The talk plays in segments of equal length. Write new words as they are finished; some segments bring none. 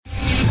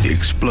the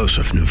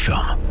explosive new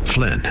film,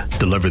 Flynn,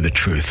 Deliver the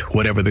Truth,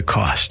 Whatever the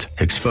Cost,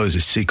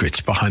 exposes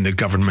secrets behind the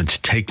government's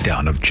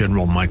takedown of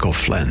General Michael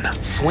Flynn.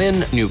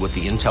 Flynn knew what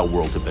the intel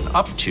world had been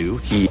up to.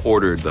 He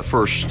ordered the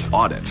first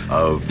audit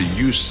of the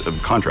use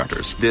of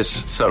contractors.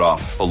 This set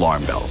off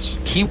alarm bells.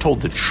 He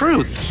told the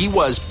truth. He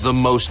was the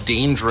most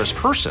dangerous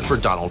person for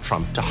Donald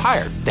Trump to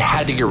hire. They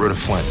had to get rid of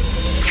Flynn.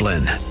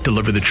 Flynn,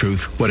 Deliver the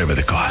Truth, Whatever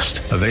the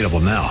Cost. Available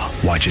now.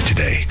 Watch it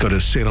today. Go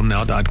to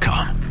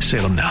salemnow.com.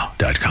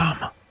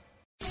 salemnow.com.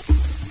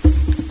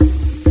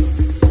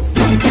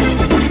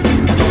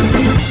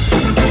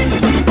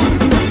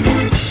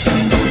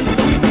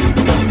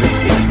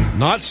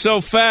 Not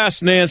so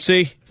fast,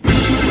 Nancy.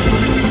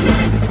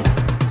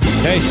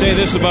 Hey, say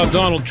this about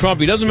Donald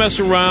Trump. He doesn't mess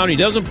around. He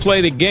doesn't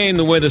play the game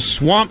the way the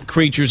swamp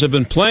creatures have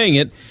been playing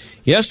it.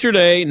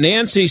 Yesterday,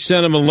 Nancy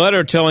sent him a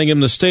letter telling him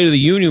the State of the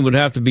Union would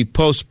have to be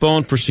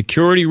postponed for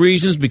security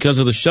reasons because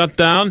of the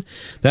shutdown.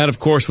 That, of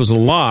course, was a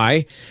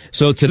lie.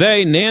 So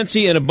today,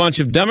 Nancy and a bunch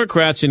of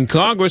Democrats in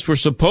Congress were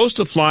supposed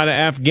to fly to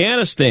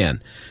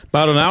Afghanistan.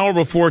 About an hour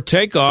before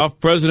takeoff,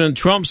 President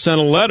Trump sent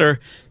a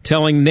letter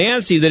telling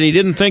Nancy that he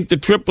didn't think the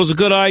trip was a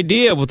good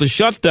idea with the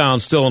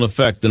shutdown still in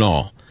effect and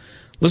all.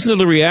 Listen to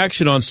the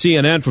reaction on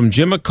CNN from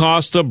Jim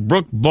Acosta,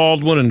 Brooke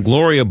Baldwin, and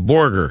Gloria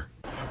Borger.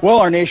 Well,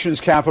 our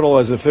nation's capital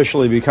has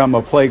officially become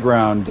a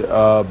playground,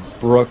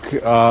 Brooke.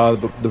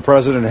 The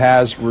president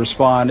has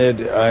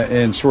responded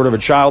in sort of a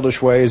childish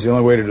way, is the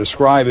only way to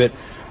describe it,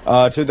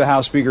 to the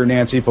House Speaker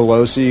Nancy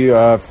Pelosi,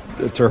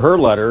 to her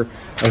letter,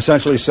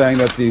 essentially saying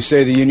that the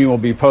State of the Union will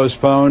be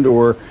postponed,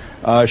 or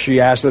she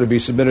asked that it be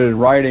submitted in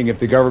writing if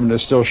the government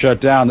is still shut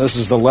down. This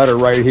is the letter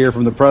right here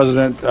from the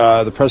president,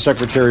 the press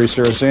secretary,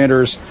 Sarah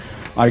Sanders,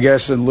 I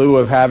guess in lieu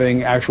of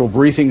having actual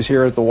briefings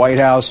here at the White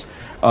House,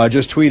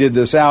 just tweeted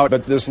this out.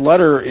 But this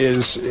letter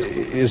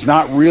is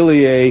not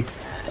really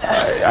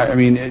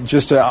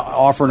just to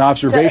offer an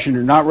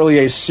observation, not really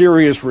a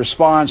serious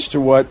response to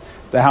what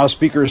the House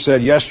Speaker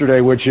said yesterday,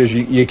 which is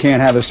you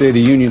can't have a State of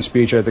the Union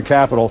speech at the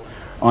Capitol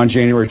on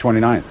January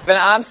 29th. But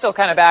I'm still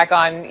kind of back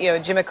on,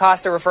 Jim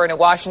Acosta referring to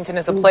Washington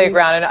as a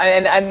playground.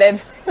 And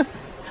then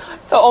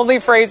the only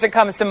phrase that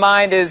comes to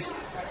mind is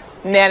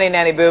nanny,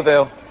 nanny,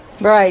 boo-boo.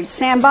 Right.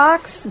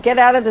 Sandbox. Get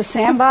out of the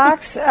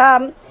sandbox.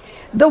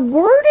 The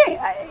wording,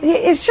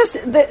 it's just,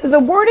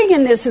 the wording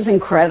in this is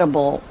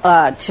incredible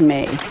to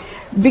me,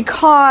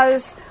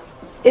 because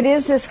it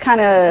is this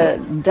kind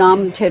of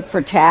dumb tit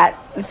for tat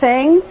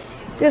thing.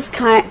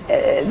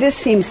 This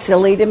seems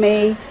silly to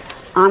me,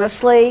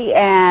 honestly,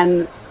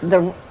 and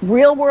the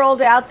real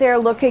world out there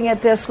looking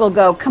at this will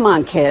go, come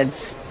on,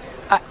 kids,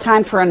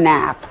 time for a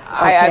nap.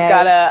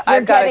 Okay?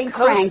 I've got getting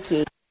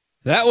cranky.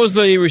 That was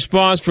the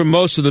response from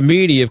most of the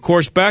media. Of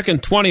course, back in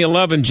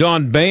 2011,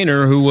 John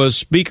Boehner, who was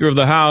Speaker of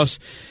the House,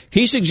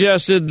 he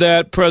suggested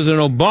that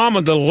President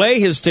Obama delay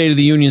his State of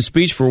the Union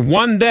speech for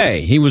one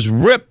day. He was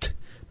ripped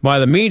by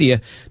the media.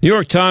 New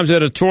York Times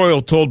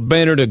editorial told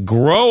Boehner to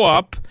grow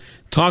up,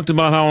 talked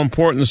about how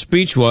important the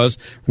speech was.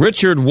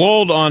 Richard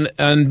Wold on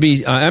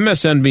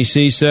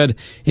MSNBC said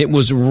it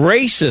was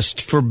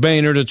racist for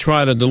Boehner to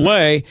try to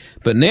delay,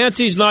 but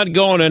Nancy's not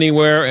going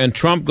anywhere, and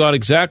Trump got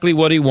exactly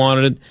what he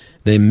wanted.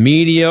 The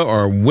media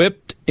are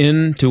whipped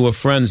into a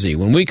frenzy.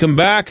 When we come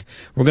back,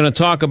 we're going to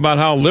talk about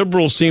how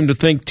liberals seem to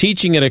think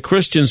teaching at a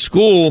Christian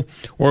school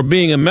or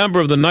being a member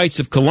of the Knights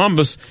of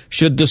Columbus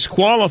should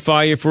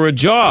disqualify you for a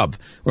job,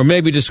 or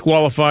maybe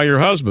disqualify your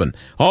husband.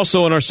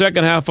 Also, in our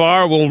second half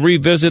hour, we'll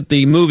revisit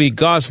the movie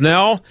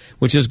Gosnell,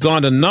 which has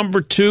gone to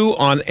number 2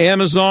 on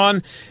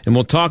Amazon, and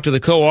we'll talk to the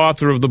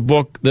co-author of the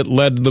book that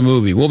led to the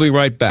movie. We'll be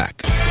right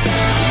back.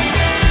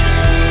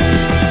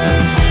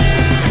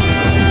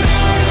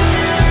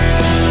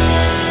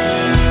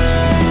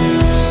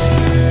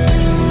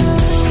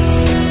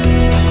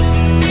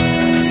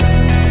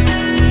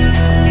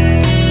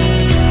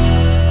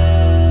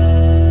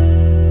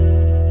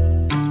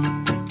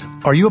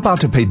 Are you about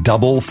to pay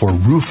double for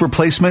roof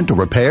replacement or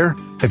repair?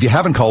 If you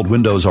haven't called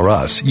Windows R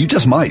Us, you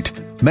just might.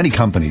 Many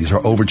companies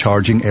are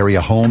overcharging area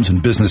homes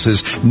and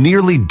businesses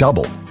nearly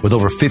double. With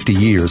over 50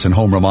 years in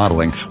home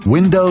remodeling,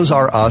 Windows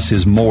R Us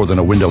is more than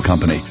a window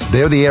company.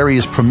 They're the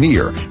area's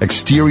premier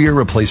exterior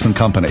replacement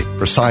company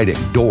for siding,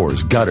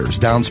 doors, gutters,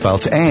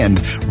 downspouts,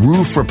 and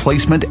roof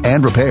replacement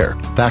and repair.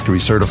 Factory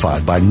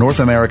certified by North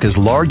America's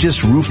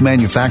largest roof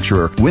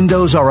manufacturer,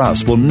 Windows R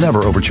Us will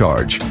never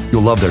overcharge.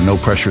 You'll love their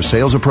no-pressure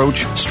sales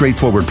approach,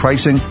 straightforward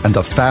pricing, and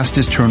the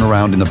fastest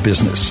turnaround in the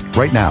business.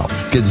 Right now,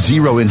 get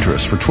zero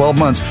interest for 12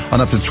 months on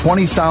up to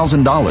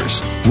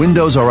 $20,000.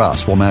 Windows R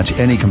Us will match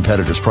any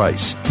competitor's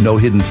price. No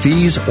hidden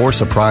fees or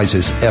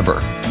surprises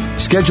ever.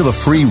 Schedule a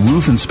free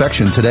roof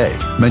inspection today.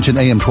 Mention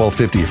AM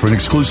 1250 for an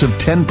exclusive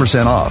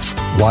 10% off.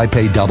 Why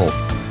pay double?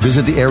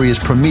 Visit the area's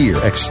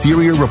premier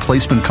exterior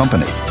replacement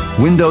company.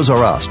 Windows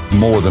R Us,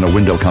 more than a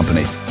window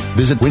company.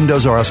 Visit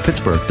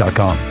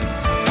WindowsRUsPittsburgh.com.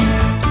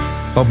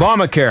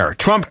 Obamacare,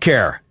 Trump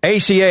Care,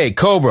 ACA,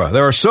 COBRA.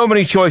 There are so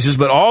many choices,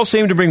 but all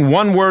seem to bring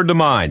one word to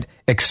mind: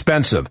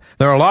 expensive.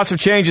 There are lots of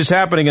changes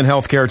happening in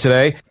healthcare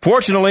today.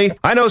 Fortunately,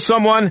 I know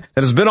someone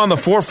that has been on the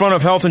forefront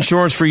of health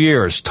insurance for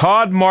years,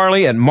 Todd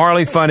Marley at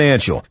Marley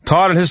Financial.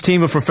 Todd and his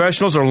team of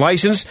professionals are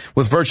licensed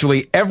with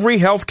virtually every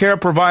healthcare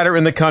provider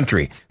in the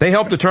country. They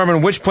help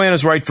determine which plan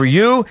is right for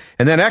you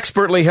and then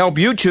expertly help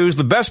you choose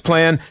the best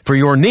plan for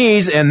your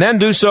needs and then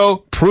do so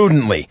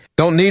prudently.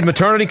 Don't need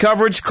maternity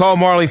coverage? Call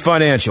Marley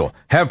Financial.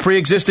 Have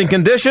pre-existing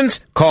conditions?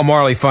 Call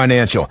Marley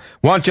Financial.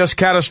 Want just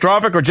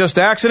catastrophic or just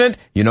accident?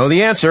 You know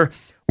the answer.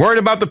 Worried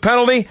about the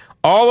penalty?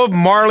 All of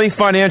Marley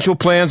Financial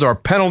plans are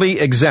penalty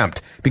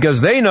exempt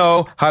because they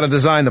know how to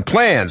design the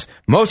plans.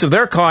 Most of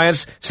their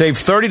clients save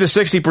 30 to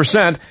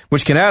 60%,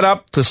 which can add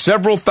up to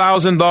several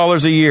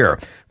 $1,000s a year.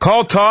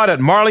 Call Todd at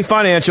Marley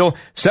Financial,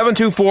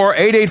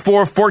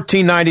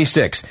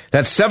 724-884-1496.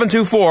 That's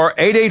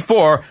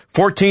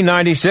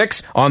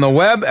 724-884-1496 on the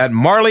web at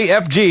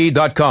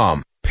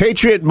marleyfg.com.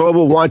 Patriot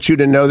Mobile wants you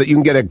to know that you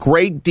can get a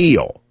great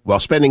deal while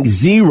spending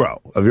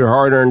zero of your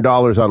hard-earned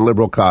dollars on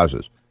liberal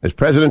causes. As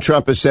President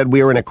Trump has said,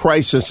 we are in a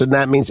crisis, and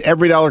that means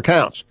every dollar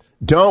counts.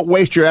 Don't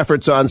waste your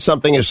efforts on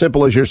something as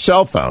simple as your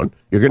cell phone.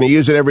 You're going to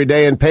use it every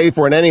day and pay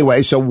for it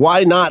anyway, so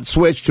why not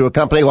switch to a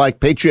company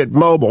like Patriot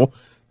Mobile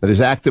that is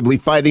actively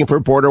fighting for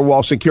border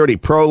wall security,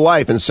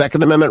 pro-life, and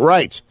Second Amendment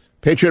rights?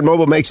 Patriot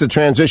Mobile makes the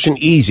transition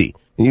easy,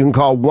 and you can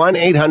call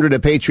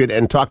 1-800-PATRIOT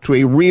and talk to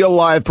a real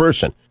live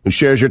person who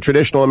shares your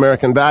traditional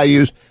American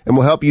values and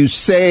will help you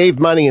save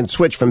money and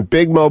switch from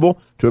Big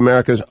Mobile to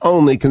America's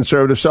only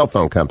conservative cell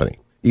phone company.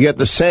 You get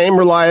the same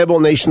reliable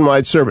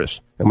nationwide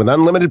service. And with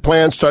unlimited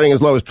plans starting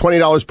as low as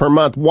 $20 per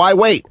month, why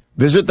wait?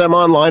 Visit them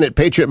online at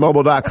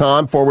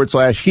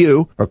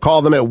patriotmobile.com/Hugh or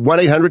call them at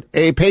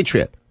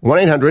 1-800-A-PATRIOT.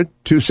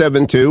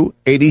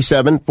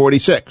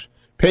 1-800-272-8746.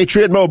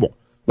 Patriot Mobile.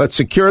 Let's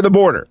secure the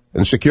border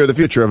and secure the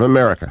future of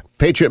America.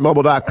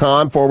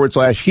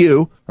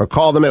 PatriotMobile.com/Hugh or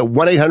call them at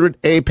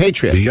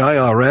 1-800-A-PATRIOT. The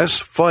IRS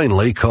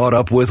finally caught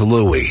up with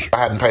Louie.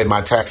 I hadn't paid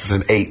my taxes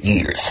in 8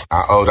 years.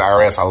 I owed the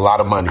IRS a lot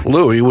of money.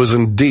 Louie was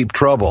in deep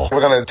trouble.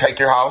 We're going to take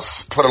your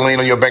house, put a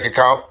lien on your bank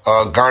account,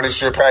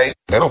 garnish your pay.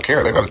 They don't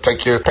care. They're going to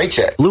take your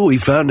paycheck. Louie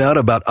found out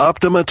about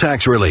Optima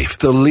Tax Relief,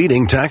 the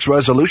leading tax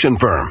resolution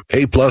firm.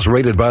 A-plus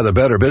rated by the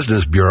Better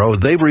Business Bureau,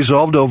 they've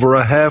resolved over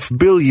 $500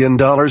 million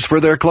for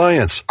their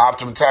clients.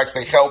 Optima Tax,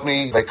 they helped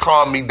me. They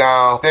calmed me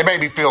down. They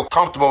made me feel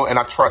comfortable, and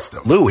I trust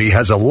them. Louie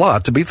has a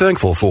lot to be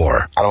thankful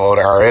for. I don't owe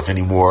the IRS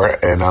anymore,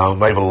 and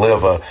I'm able to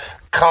live a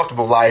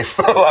comfortable life,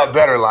 a lot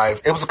better life.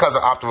 It was because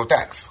of Optima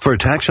Tax. For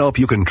tax help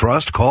you can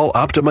trust, call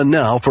Optima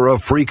now for a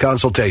free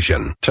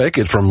consultation. Take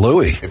it from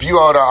Louie. If you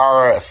owe the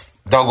IRS,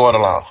 don't go it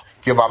alone.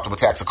 Give Optima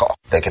Tax a call.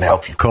 They can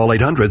help you. Call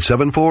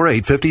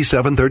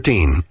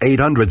 800-748-5713.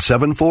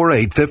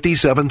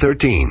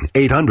 800-748-5713.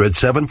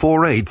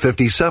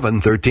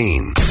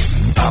 800-748-5713.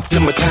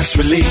 Optima Tax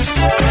Relief.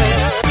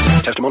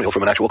 Testimonial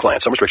from an actual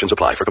client. Some restrictions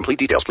apply. For complete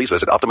details, please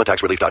visit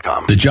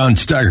OptimaTaxRelief.com. The John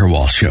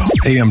Steigerwald Show.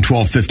 AM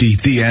 1250,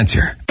 The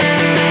Answer.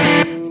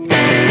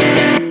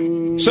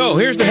 So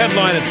here's the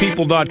headline at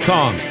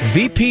People.com.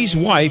 VP's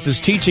wife is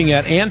teaching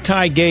at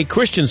anti-gay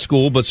Christian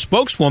school, but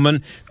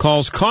spokeswoman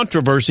calls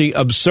controversy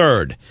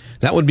absurd.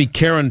 That would be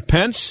Karen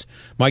Pence,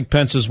 Mike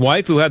Pence's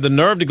wife, who had the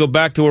nerve to go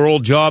back to her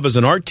old job as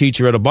an art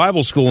teacher at a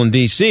Bible school in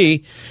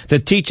D.C.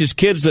 that teaches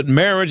kids that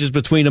marriage is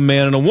between a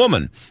man and a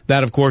woman.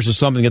 That, of course, is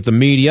something that the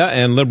media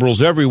and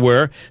liberals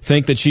everywhere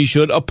think that she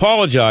should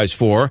apologize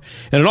for.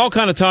 And it all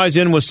kind of ties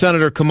in with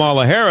Senator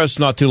Kamala Harris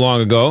not too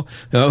long ago,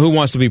 who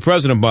wants to be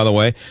president, by the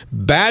way,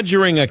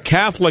 badgering a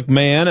Catholic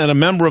man and a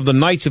member of the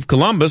Knights of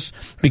Columbus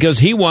because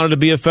he wanted to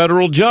be a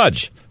federal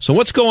judge. So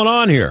what's going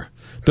on here?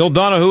 Bill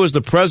Donahue is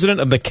the president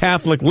of the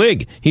Catholic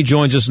League. He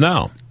joins us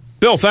now.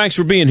 Bill, thanks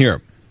for being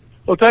here.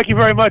 Well, thank you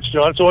very much,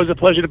 John. It's always a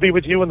pleasure to be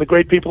with you and the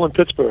great people in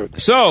Pittsburgh.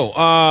 So,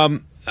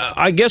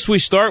 I guess we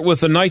start with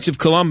the Knights of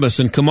Columbus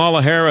and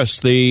Kamala Harris,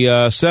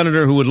 the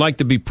senator who would like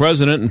to be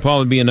president and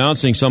probably be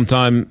announcing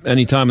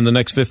anytime in the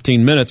next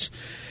 15 minutes,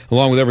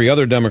 along with every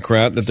other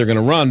Democrat that they're going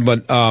to run.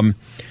 But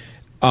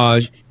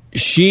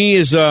she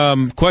is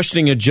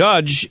questioning a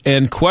judge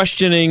and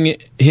questioning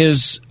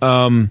his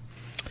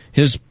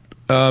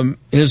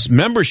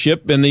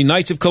membership in the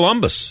Knights of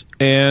Columbus,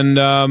 and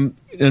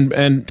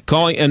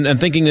calling and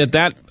thinking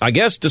that I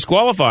guess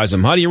disqualifies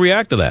him. How do you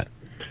react to that?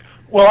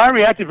 Well, I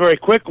reacted very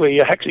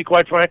quickly. Actually,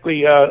 quite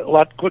frankly, a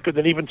lot quicker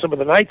than even some of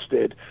the Knights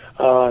did.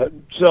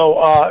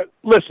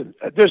 Listen,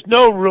 there's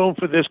no room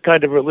for this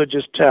kind of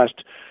religious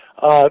test.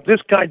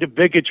 This kind of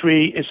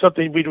bigotry is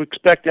something we'd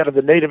expect out of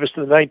the nativists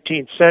of the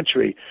 19th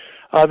century.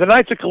 The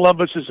Knights of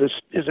Columbus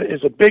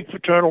is a big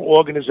fraternal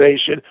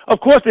organization.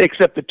 Of course, they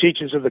accept the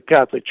teachings of the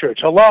Catholic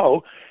Church.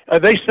 Hello, are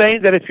they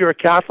saying that if you're a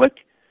Catholic,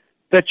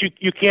 that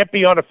you can't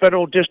be on a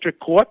federal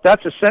district court?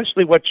 That's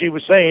essentially what she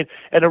was saying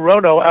in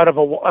Hirono out of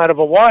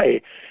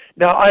Hawaii.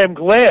 Now, I am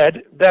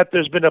glad that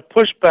there's been a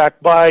pushback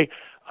by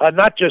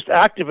not just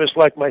activists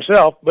like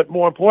myself, but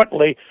more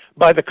importantly,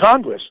 by the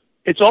Congress.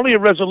 It's only a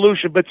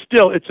resolution, but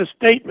still, it's a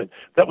statement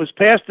that was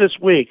passed this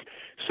week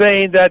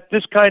saying that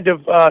this kind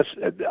of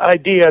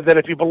idea that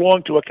if you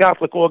belong to a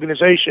Catholic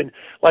organization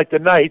like the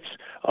Knights,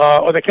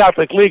 or the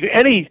Catholic League,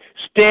 any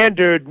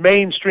standard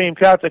mainstream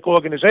Catholic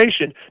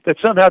organization, that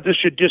somehow this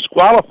should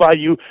disqualify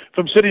you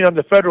from sitting on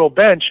the federal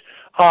bench.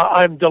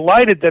 I'm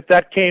delighted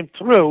that came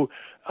through.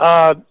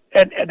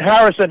 And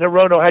Harris and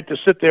Hirono had to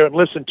sit there and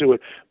listen to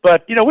it.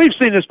 But, we've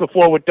seen this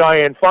before with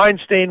Dianne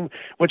Feinstein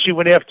when she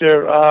went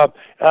after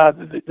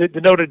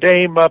the Notre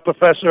Dame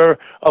professor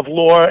of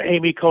law,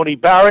 Amy Coney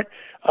Barrett,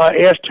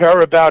 asked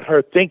her about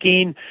her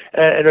thinking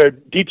and her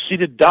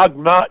deep-seated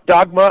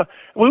dogma.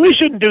 We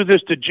shouldn't do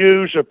this to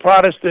Jews or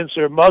Protestants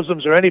or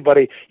Muslims or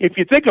anybody. If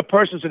you think a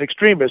person's an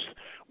extremist,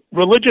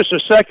 religious or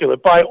secular,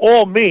 by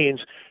all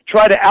means,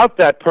 try to out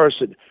that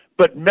person.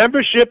 But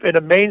membership in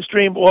a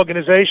mainstream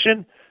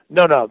organization,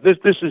 no, this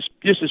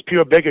is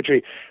pure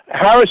bigotry.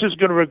 Harris is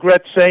going to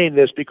regret saying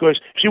this because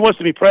if she wants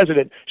to be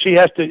president, she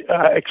has to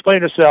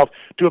explain herself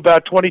to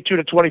about 22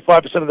 to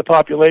 25% of the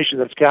population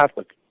that's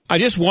Catholic. I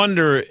just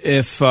wonder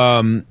if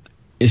the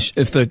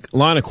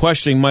line of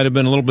questioning might have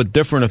been a little bit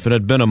different if it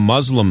had been a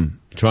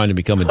Muslim trying to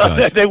become a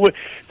judge.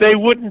 They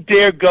wouldn't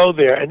dare go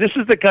there, and this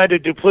is the kind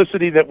of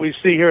duplicity that we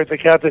see here at the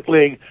Catholic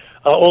League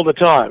all the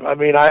time. I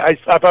mean, I've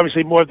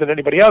obviously more than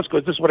anybody else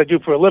because this is what I do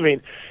for a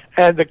living,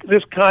 and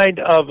this kind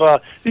of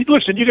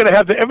listen, you're going to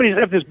have everybody's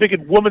have this big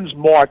women's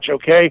march,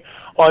 okay,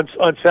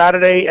 on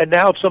Saturday, and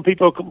now some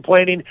people are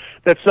complaining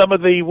that some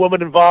of the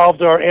women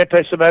involved are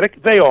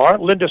anti-Semitic. They are.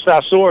 Linda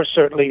Sarsour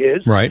certainly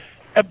is. Right.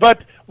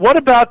 But what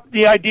about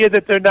the idea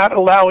that they're not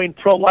allowing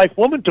pro-life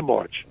women to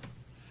march?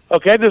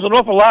 Okay, there's an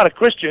awful lot of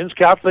Christians,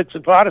 Catholics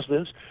and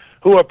Protestants,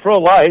 who are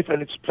pro-life,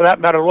 and it's, for that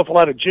matter, an awful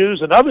lot of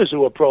Jews and others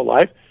who are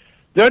pro-life.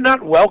 They're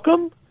not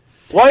welcome?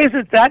 Why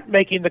isn't that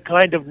making the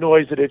kind of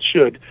noise that it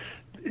should?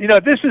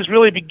 This is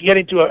really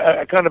getting to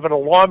a kind of an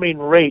alarming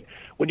rate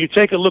when you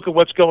take a look at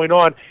what's going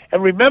on.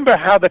 And remember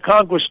how the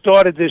Congress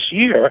started this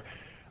year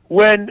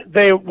when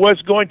there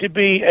was going to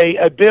be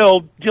a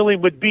bill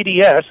dealing with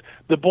BDS,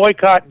 the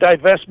boycott,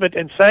 divestment,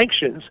 and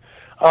sanctions,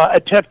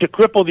 attempt to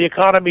cripple the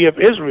economy of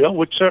Israel,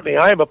 which certainly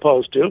I am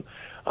opposed to,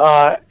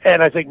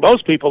 and I think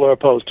most people are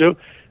opposed to.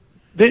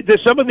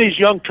 There's some of these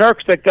young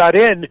Turks that got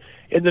in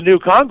the new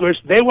Congress,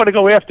 they want to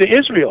go after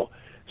Israel.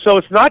 So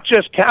it's not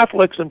just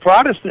Catholics and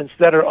Protestants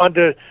that are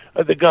under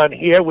the gun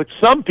here, with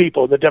some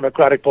people in the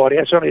Democratic Party.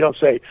 I certainly don't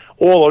say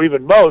all or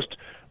even most,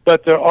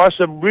 but there are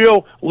some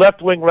real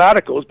left-wing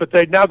radicals, but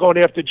they're now going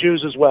after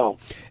Jews as well.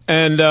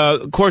 And,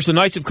 of course, the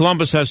Knights of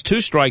Columbus has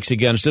two strikes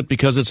against it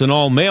because it's an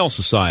all-male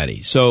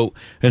society. So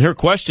in her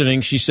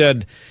questioning, she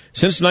said,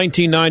 since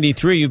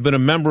 1993, you've been a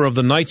member of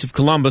the Knights of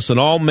Columbus, an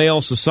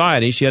all-male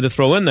society. She had to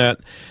throw in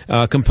that,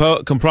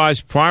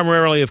 comprised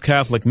primarily of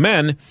Catholic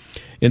men.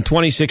 In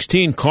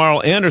 2016,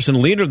 Carl Anderson,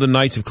 leader of the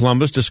Knights of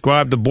Columbus,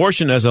 described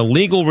abortion as a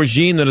legal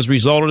regime that has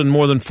resulted in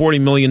more than 40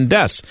 million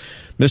deaths.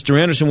 Mr.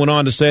 Anderson went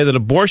on to say that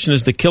abortion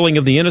is the killing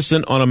of the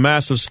innocent on a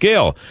massive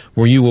scale.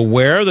 Were you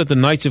aware that the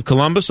Knights of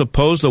Columbus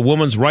opposed a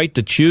woman's right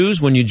to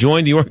choose when you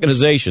joined the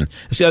organization?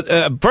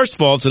 First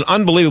of all, it's an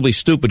unbelievably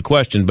stupid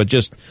question, but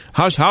just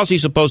how's he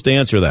supposed to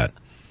answer that?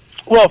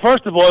 Well,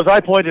 first of all, as I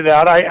pointed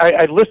out,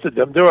 I listed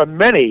them. There are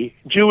many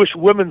Jewish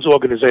women's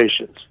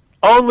organizations.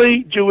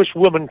 Only Jewish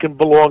women can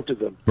belong to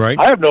them. Right.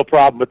 I have no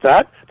problem with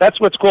that.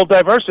 That's what's called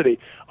diversity.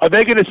 Are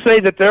they going to say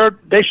that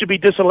they should be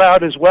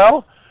disallowed as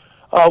well?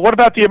 What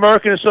about the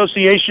American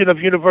Association of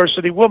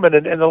University Women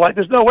and the like?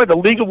 There's no way. The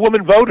League of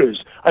Women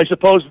Voters, I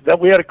suppose that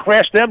we had to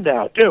crash them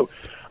now, too.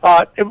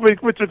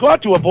 With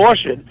regard to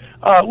abortion,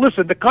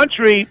 listen, the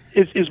country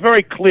is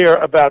very clear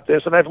about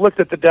this, and I've looked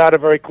at the data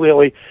very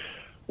clearly.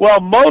 While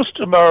most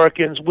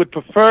Americans would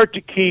prefer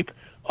to keep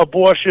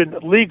abortion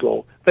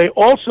legal, they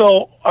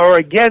also are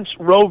against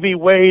Roe v.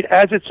 Wade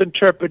as it's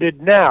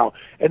interpreted now.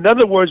 In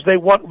other words, they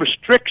want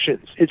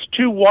restrictions. It's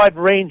too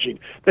wide-ranging.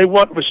 They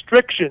want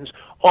restrictions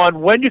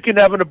on when you can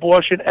have an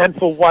abortion and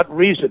for what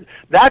reason.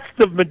 That's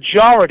the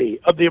majority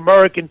of the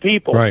American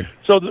people. Right.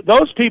 So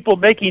those people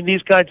making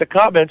these kinds of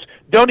comments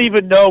don't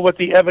even know what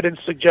the evidence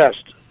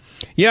suggests.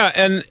 Yeah,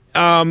 and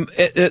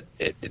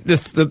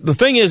the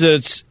thing is,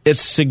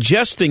 it's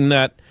suggesting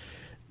that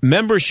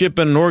membership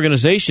in an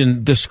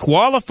organization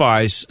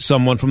disqualifies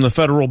someone from the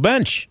federal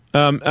bench.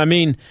 I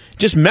mean,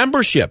 just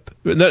membership,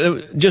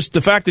 just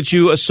the fact that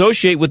you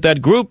associate with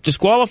that group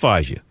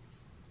disqualifies you.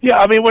 Yeah,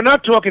 I mean, we're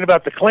not talking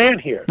about the Klan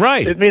here.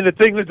 Right. I mean, the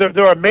thing that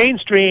there are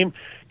mainstream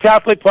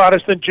Catholic,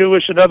 Protestant,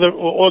 Jewish, and other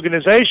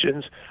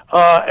organizations,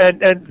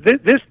 and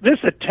this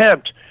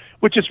attempt,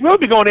 which is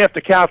really going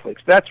after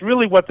Catholics, that's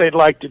really what they'd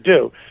like to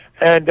do.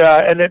 And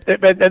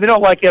they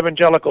don't like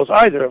evangelicals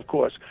either, of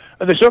course.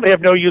 And they certainly have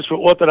no use for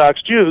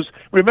Orthodox Jews.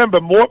 Remember,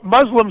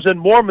 Muslims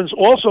and Mormons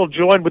also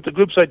joined with the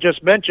groups I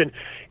just mentioned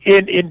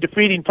in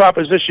defeating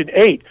Proposition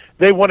 8.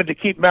 They wanted to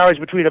keep marriage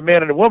between a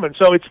man and a woman.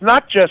 So it's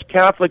not just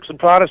Catholics and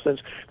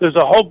Protestants. There's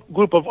a whole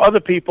group of other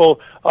people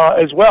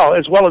as well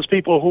as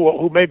people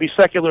who may be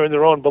secular in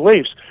their own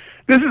beliefs.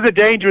 This is a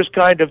dangerous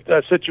kind of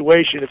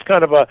situation. It's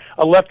kind of a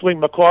left-wing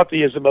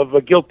McCarthyism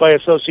of guilt by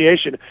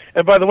association.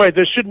 And by the way,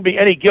 there shouldn't be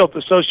any guilt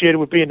associated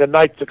with being a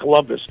Knights of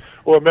Columbus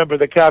or a member of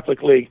the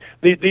Catholic League.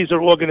 These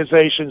are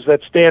organizations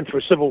that stand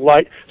for civil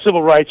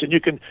rights, and you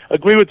can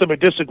agree with them or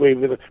disagree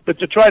with them. But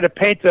to try to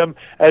paint them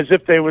as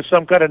if they were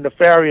some kind of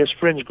nefarious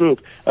fringe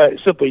group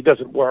simply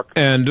doesn't work.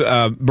 And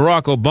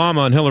Barack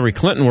Obama and Hillary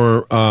Clinton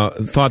were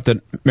thought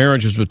that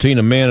marriage was between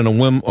a man and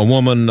a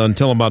woman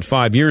until about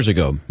 5 years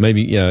ago.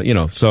 Maybe,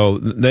 so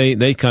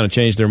they kind of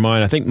changed their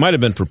mind. I think might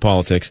have been for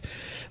politics.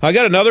 I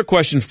got another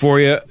question for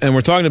you, and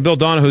we're talking to Bill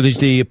Donohue. He's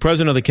the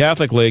president of the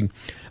Catholic League.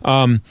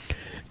 And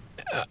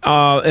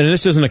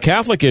this isn't a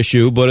Catholic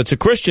issue, but it's a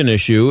Christian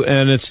issue,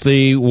 and it's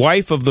the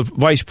wife of the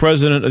Vice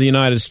President of the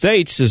United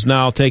States is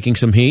now taking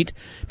some heat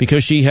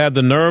because she had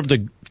the nerve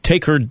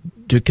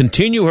to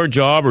continue her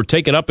job or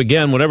take it up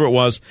again, whatever it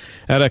was,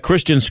 at a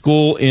Christian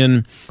school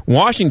in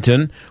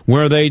Washington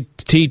where they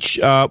teach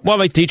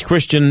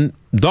Christian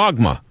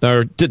dogma.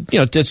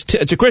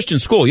 It's a Christian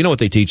school. You know what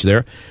they teach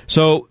there.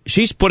 So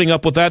she's putting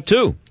up with that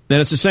too. And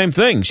it's the same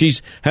thing. She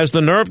has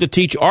the nerve to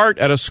teach art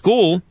at a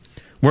school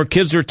where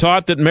kids are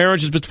taught that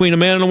marriage is between a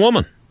man and a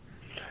woman.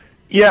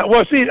 Yeah,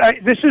 well, see,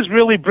 this is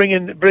really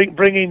bringing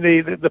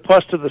the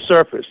pus to the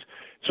surface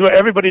for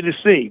everybody to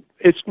see.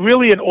 It's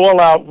really an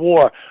all-out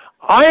war.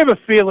 I have a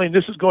feeling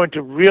this is going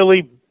to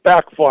really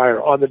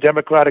backfire on the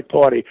Democratic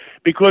Party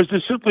because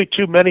there's simply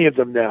too many of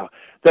them now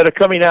that are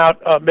coming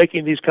out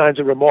making these kinds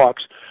of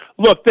remarks.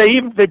 Look, they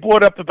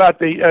brought up about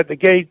the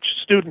gay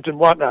student and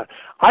whatnot.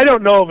 I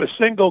don't know of a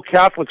single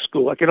Catholic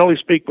school. I can only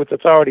speak with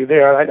authority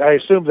there. I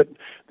assume that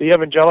the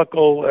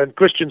evangelical and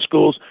Christian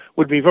schools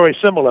would be very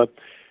similar.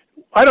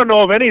 I don't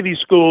know of any of these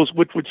schools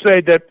which would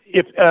say that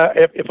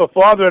if a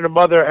father and a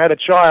mother had a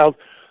child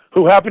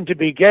who happened to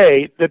be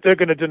gay, that they're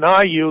going to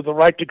deny you the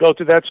right to go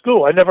to that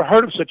school. I never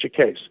heard of such a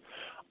case.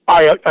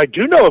 I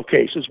do know of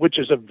cases, which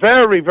is a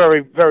very,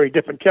 very, very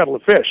different kettle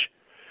of fish,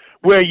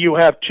 where you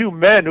have two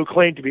men who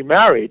claim to be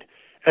married,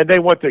 and they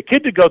want their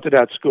kid to go to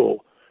that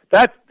school.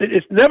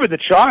 It's never the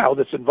child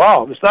that's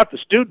involved. It's not the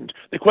student.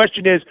 The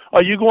question is,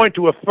 are you going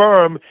to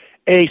affirm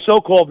a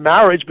so-called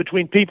marriage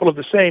between people of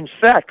the same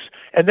sex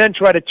and then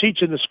try to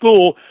teach in the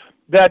school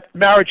that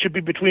marriage should be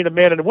between a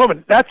man and a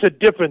woman? That's a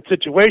different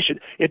situation.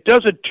 It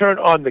doesn't turn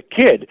on the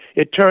kid.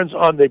 It turns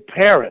on the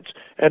parents.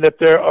 And if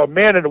there are a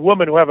man and a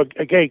woman who have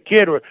a gay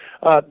kid, or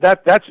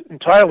that's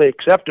entirely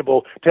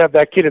acceptable to have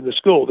that kid in the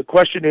school. The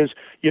question is,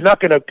 you're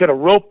not going to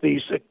rope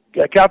these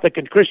Catholic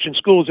and Christian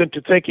schools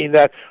into thinking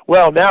that,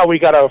 well, now we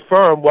got to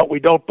affirm what we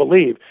don't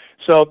believe.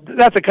 So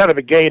that's a kind of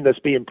a game that's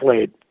being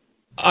played.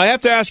 I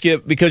have to ask you,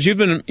 because you've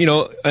been,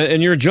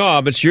 in your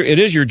job, it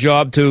is your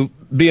job to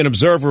be an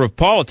observer of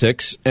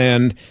politics,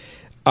 and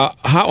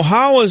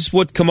how is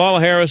what Kamala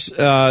Harris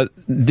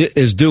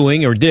is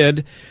doing or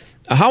did?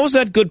 How is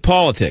that good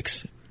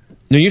politics?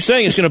 Now, you're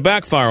saying it's going to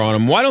backfire on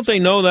them. Why don't they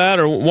know that,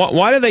 or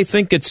why do they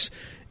think it's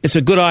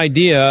a good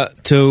idea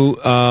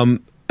to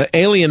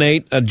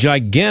alienate a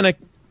gigantic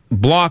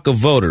block of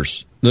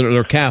voters that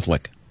are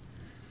Catholic?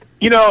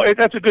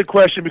 That's a good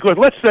question, because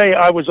let's say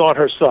I was on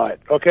her side,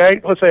 okay?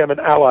 Let's say I'm an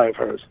ally of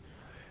hers,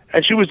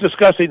 and she was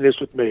discussing this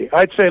with me.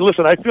 I'd say,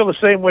 listen, I feel the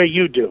same way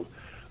you do,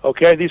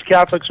 okay? These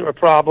Catholics are a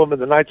problem,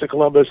 and the Knights of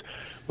Columbus,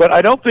 but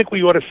I don't think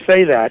we ought to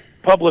say that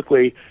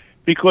publicly,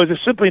 because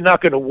it's simply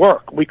not going to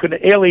work. We can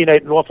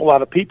alienate an awful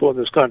lot of people in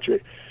this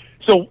country.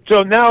 So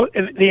now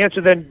the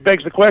answer then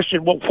begs the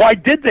question, well, why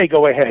did they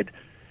go ahead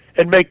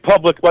and make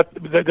public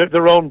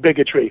their own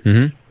bigotry?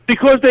 Mm-hmm.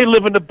 Because they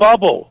live in a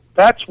bubble.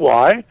 That's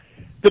why.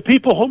 The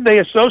people whom they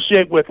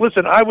associate with,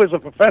 listen, I was a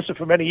professor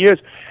for many years,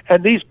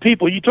 and these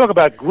people, you talk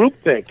about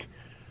groupthink.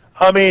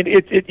 I mean,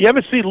 you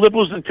ever see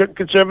liberals and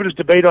conservatives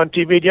debate on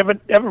TV? Do you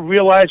ever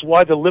realize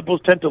why the liberals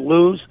tend to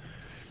lose?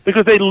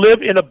 Because they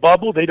live in a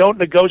bubble. They don't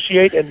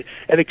negotiate and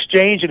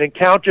exchange and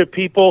encounter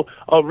people,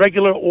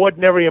 regular,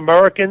 ordinary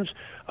Americans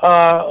who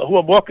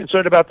are more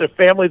concerned about their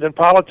family than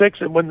politics.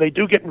 And when they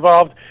do get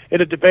involved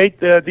in a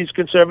debate, these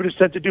conservatives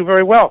tend to do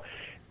very well.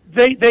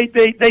 They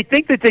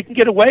think that they can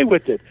get away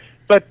with it.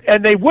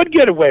 And they would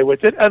get away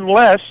with it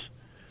unless,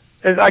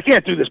 and I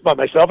can't do this by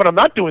myself, and I'm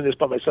not doing this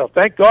by myself.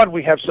 Thank God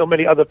we have so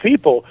many other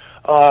people,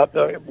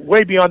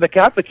 way beyond the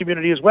Catholic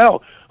community as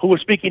well, who are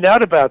speaking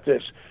out about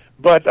this.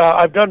 But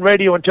I've done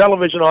radio and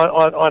television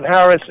on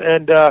Harris,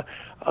 and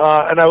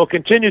I will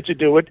continue to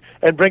do it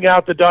and bring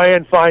out the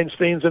Dianne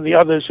Feinsteins and the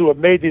others who have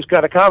made these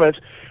kind of comments.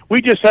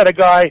 We just had a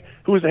guy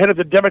who was the head of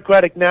the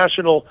Democratic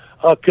National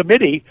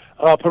Committee,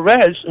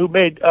 Perez, who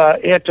made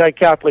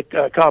anti-Catholic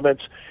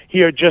comments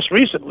here just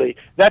recently.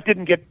 That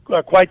didn't get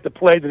quite the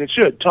play that it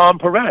should. Tom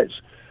Perez.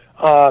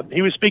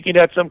 He was speaking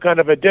at some kind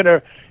of a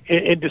dinner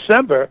in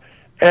December,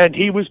 and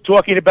he was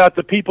talking about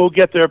the people who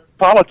get their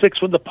politics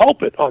from the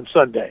pulpit on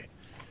Sunday.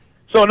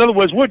 So, in other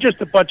words, we're just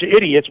a bunch of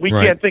idiots. We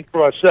Right. can't think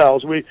for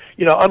ourselves. We,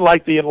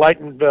 unlike the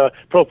enlightened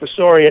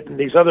professoriate and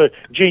these other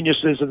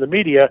geniuses in the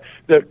media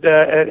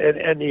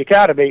and the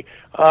academy.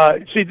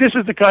 See, this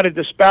is the kind of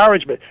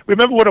disparagement.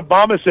 Remember what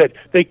Obama said?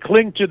 They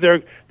cling to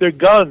their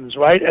guns,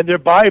 right, and their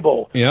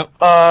Bible. Yep.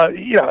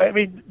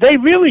 They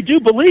really do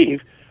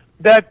believe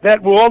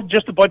that we're all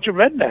just a bunch of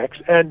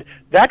rednecks, and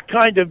that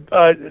kind of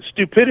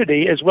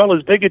stupidity as well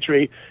as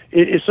bigotry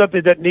is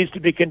something that needs to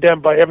be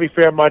condemned by every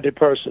fair-minded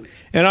person.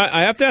 And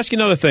I have to ask you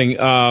another thing.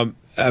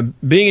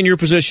 Being in your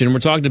position, we're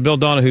talking to Bill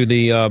Donahue,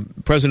 the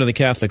president of the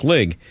Catholic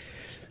League.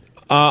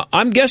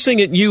 I'm guessing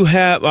that you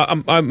have.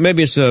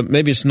 Maybe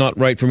it's not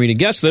right for me to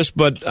guess this,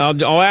 but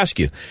I'll ask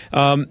you.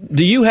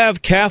 Do you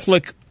have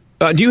Catholic?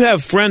 Do you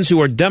have friends who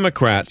are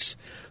Democrats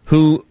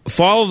who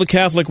follow the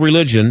Catholic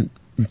religion,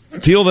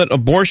 feel that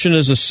abortion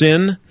is a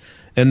sin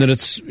and that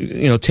it's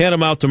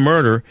tantamount to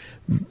murder,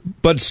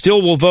 but still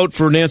will vote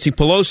for Nancy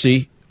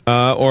Pelosi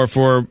or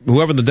for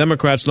whoever the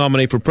Democrats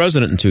nominate for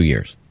president in 2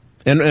 years?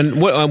 And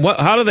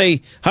how do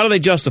they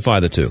justify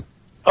the two?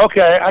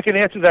 Okay, I can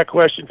answer that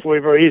question for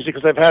you very easy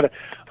because I've had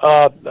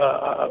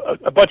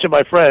a bunch of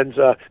my friends.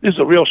 This is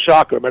a real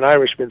shocker. I'm an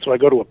Irishman, so I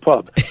go to a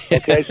pub.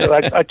 Okay, so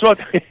I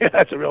talked.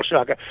 That's a real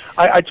shocker.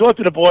 I talked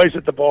to the boys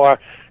at the bar.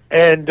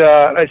 And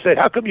I said,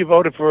 how come you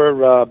voted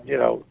for,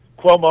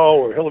 Cuomo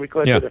or Hillary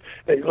Clinton,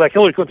 like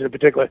Hillary Clinton in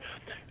particular,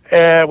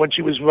 when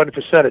she was running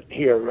for Senate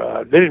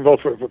here? They didn't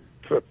vote for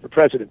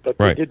president, but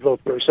Right. they did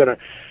vote for Senator.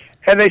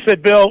 And they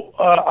said, Bill,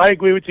 I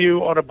agree with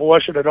you on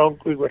abortion. I don't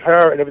agree with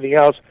her and everything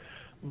else.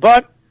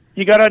 But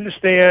you got to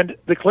understand,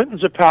 the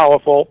Clintons are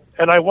powerful,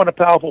 and I want a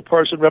powerful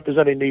person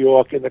representing New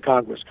York in the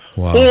Congress.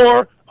 Wow.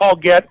 Or I'll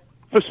get,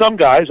 for some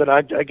guys, and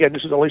again,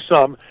 this is only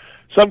some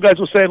guys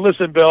will say,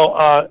 listen, Bill,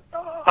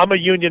 I'm a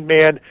union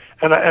man,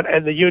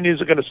 and the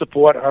unions are going to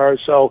support her,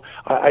 so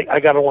I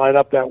got to line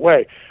up that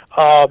way.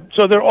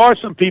 So there are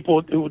some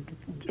people who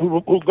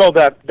go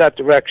that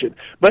direction.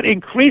 But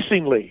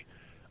increasingly,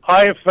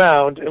 I have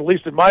found, at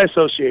least in my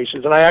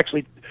associations, and I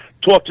actually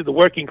talk to the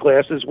working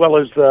class as well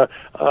as the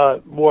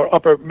more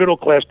upper middle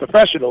class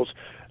professionals,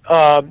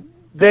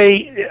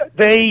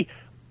 they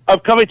are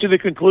coming to the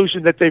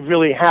conclusion that they've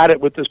really had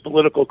it with this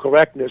political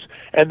correctness,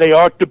 and they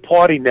are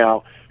departing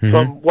now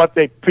from what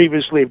they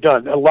previously have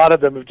done. A lot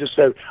of them have just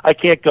said, I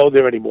can't go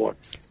there anymore.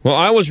 Well,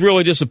 I was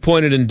really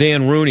disappointed in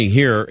Dan Rooney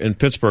here in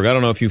Pittsburgh. I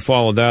don't know if you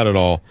followed that at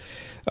all.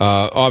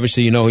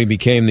 Obviously, he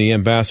became the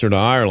ambassador to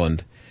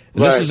Ireland.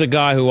 Right. This is a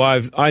guy who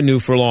I knew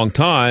for a long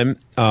time.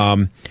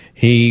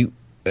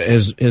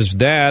 His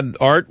dad,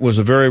 Art, was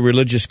a very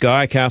religious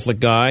guy, Catholic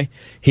guy.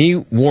 He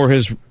wore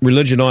his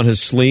religion on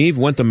his sleeve,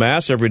 went to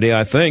Mass every day,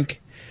 I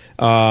think.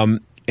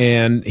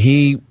 And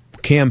he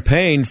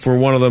campaigned for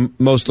one of the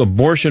most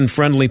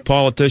abortion-friendly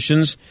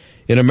politicians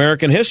in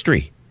American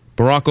history,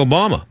 Barack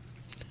Obama.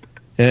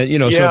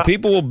 And, so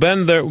people will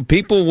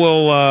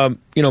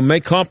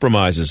make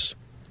compromises.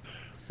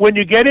 When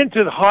you get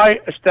into the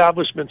high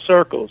establishment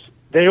circles,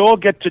 they all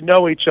get to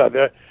know each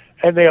other,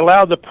 and they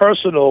allow the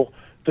personal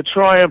to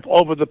triumph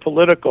over the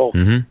political.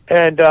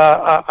 And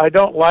I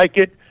don't like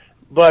it,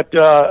 but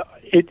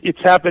it's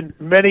happened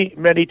many,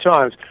 many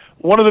times.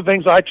 One of the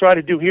things I try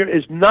to do here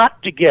is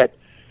not to get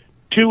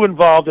too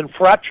involved in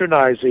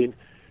fraternizing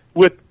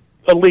with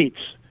elites,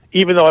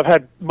 even though I've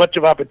had much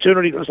of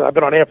opportunity. Listen, I've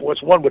been on Air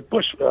Force One with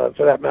Bush, for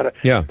that matter.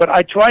 Yeah. But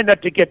I try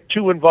not to get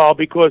too involved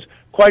because,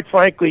 quite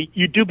frankly,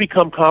 you do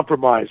become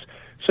compromised.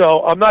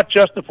 So I'm not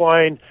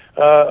justifying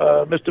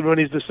Mr.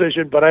 Rooney's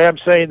decision, but I am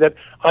saying that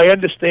I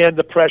understand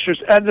the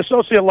pressures and the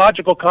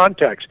sociological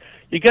context.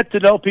 You get to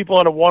know people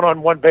on a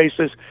one-on-one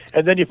basis,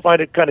 and then you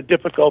find it kind of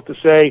difficult to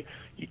say,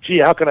 gee,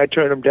 how can I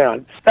turn them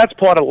down? That's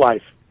part of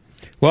life.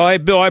 Well, hey,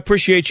 Bill, I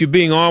appreciate you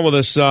being on with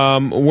us.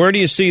 Where do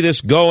you see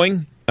this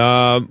going?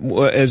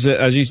 As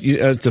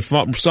to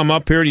sum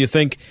up here, do you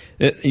think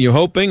you're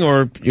hoping,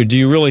 or do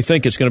you really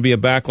think it's going to be a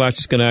backlash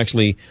that's going to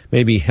actually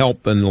maybe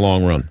help in the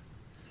long run?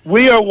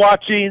 We are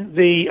watching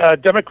the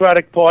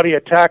Democratic Party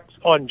attacks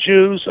on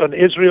Jews, on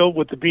Israel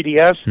with the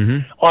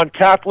BDS, on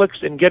Catholics,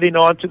 and getting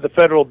onto the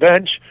federal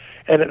bench,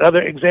 and in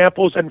other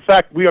examples. In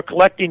fact, we are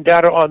collecting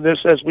data on this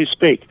as we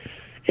speak.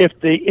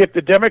 If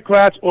the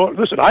Democrats, or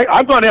listen,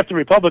 I've gone after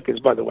Republicans,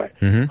 by the way.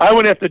 I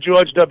went after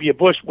George W.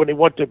 Bush when he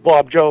went to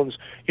Bob Jones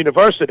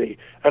University,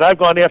 and I've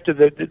gone after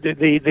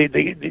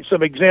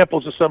some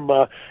examples of some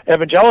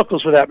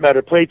evangelicals, for that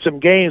matter, played some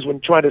games when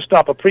trying to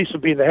stop a priest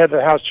from being the head of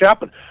the House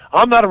chaplain.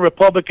 I'm not a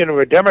Republican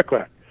or a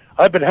Democrat.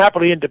 I've been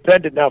happily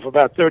independent now for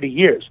about 30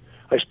 years.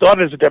 I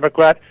started as a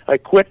Democrat, I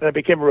quit, and I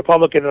became a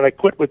Republican, and I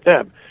quit with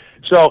them.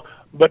 So,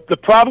 but the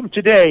problem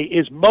today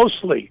is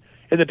mostly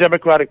in the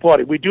Democratic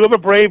Party. We do have a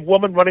brave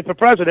woman running for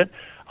president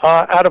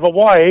out of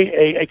Hawaii,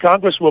 a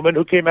congresswoman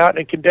who came out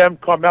and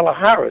condemned Kamala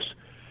Harris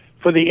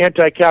for the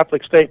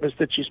anti-Catholic statements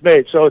that she's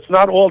made. So it's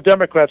not all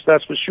Democrats,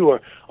 that's for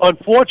sure.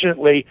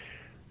 Unfortunately,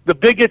 the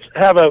bigots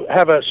have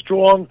a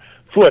strong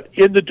foot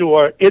in the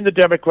door in the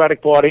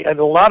Democratic Party, and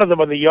a lot of them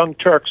are the young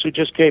Turks who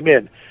just came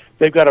in.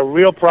 They've got a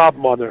real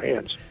problem on their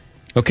hands.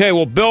 Okay,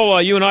 well,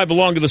 Bill, you and I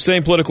belong to the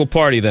same political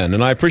party then,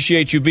 and I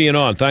appreciate you being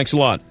on. Thanks a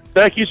lot.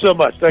 Thank you so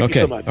much. Thank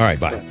you so much. All right,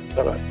 bye.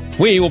 Bye-bye.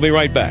 We will be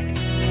right back.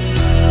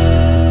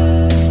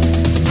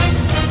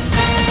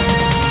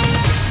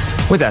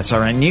 With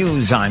SRN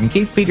News, I'm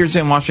Keith Peters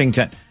in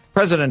Washington.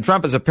 President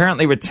Trump is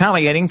apparently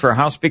retaliating for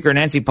House Speaker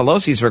Nancy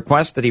Pelosi's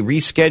request that he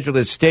reschedule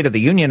his State of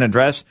the Union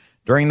address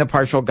during the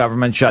partial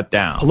government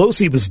shutdown.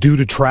 Pelosi was due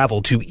to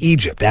travel to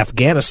Egypt,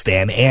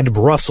 Afghanistan, and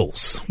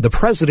Brussels. The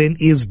president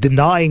is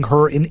denying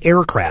her an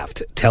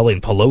aircraft, telling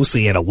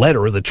Pelosi in a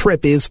letter the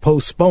trip is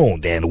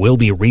postponed and will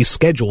be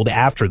rescheduled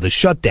after the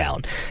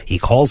shutdown. He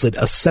calls it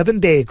a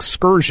 7-day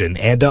excursion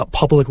and a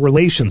public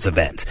relations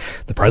event.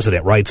 The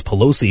president writes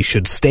Pelosi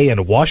should stay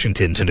in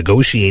Washington to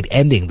negotiate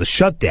ending the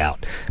shutdown.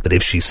 But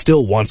if she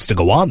still wants to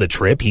go on the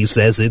trip, he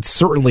says it's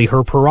certainly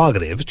her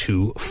prerogative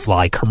to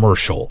fly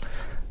commercial.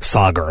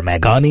 Sagar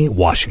Magani,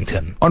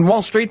 Washington. On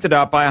Wall Street, the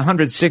Dow by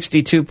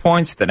 162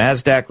 points. The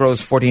Nasdaq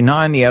rose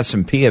 49. The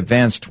S&P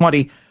advanced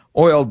 20.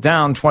 Oil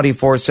down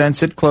 24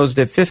 cents. It closed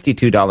at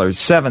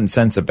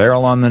 $52.07 a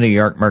barrel on the New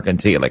York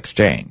Mercantile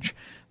Exchange.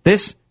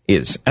 This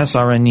is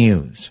SRN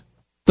News.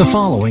 The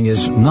following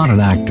is not an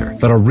actor,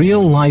 but a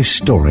real-life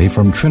story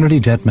from Trinity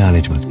Debt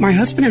Management. My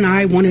husband and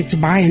I wanted to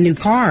buy a new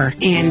car,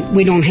 and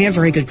we don't have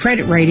very good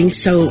credit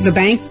ratings, so the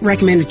bank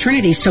recommended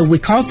Trinity, so we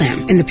called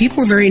them. And the people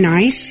were very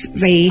nice.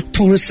 They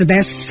told us the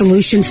best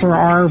solution for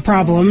our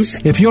problems.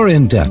 If you're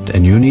in debt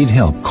and you need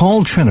help,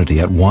 call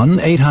Trinity at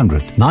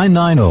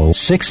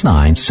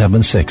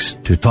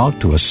 1-800-990-6976 to talk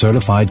to a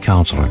certified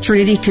counselor.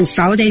 Trinity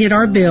consolidated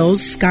our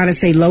bills, got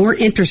us a lower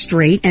interest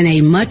rate, and a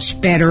much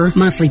better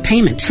monthly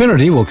payment.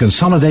 Trinity will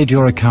consolidate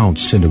your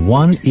accounts into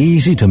one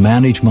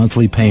easy-to-manage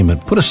monthly payment,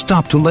 put a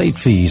stop to late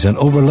fees and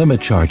over-limit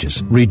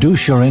charges,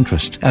 reduce your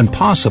interest, and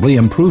possibly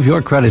improve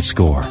your credit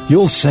score.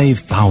 You'll save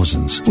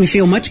thousands. We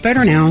feel much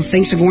better now.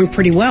 Things are going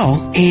pretty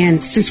well.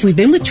 And since we've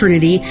been with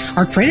Trinity,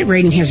 our credit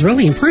rating has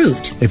really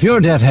improved. If your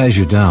debt has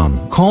you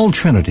down, call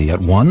Trinity at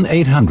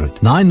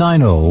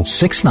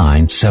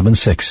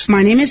 1-800-990-6976.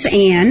 My name is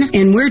Ann,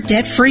 and we're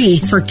debt-free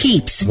for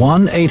keeps.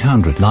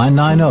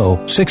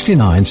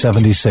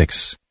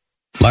 1-800-990-6976.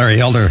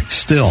 Larry Elder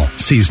still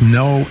sees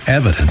no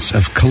evidence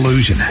of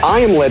collusion. I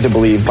am led to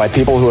believe by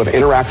people who have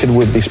interacted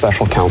with the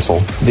special counsel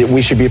that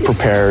we should be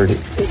prepared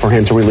for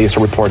him to release a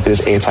report that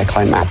is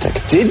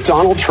anticlimactic. Did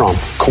Donald Trump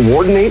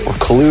coordinate or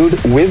collude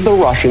with the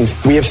Russians?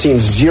 We have seen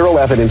zero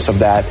evidence of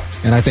that.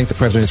 And I think the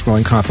president is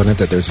growing confident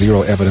that there's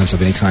zero evidence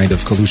of any kind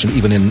of collusion,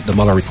 even in the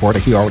Mueller report.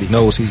 He already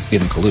knows he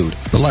didn't collude.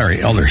 The Larry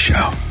Elder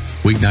Show,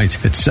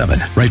 weeknights at 7,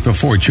 right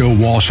before Joe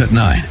Walsh at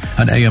 9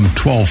 on AM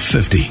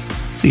 1250.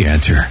 The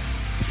Answer.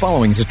 The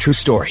following is a true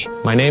story.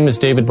 My name is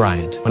David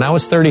Bryant. When I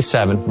was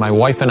 37, my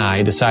wife and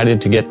I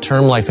decided to get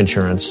term life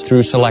insurance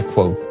through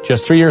SelectQuote.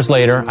 Just 3 years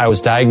later, I was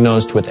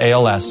diagnosed with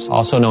ALS,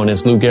 also known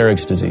as Lou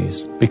Gehrig's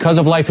disease. Because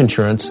of life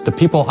insurance, the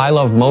people I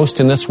love most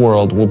in this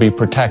world will be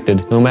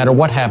protected no matter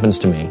what happens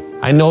to me.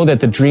 I know that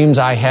the dreams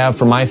I have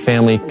for my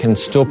family can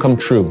still come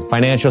true.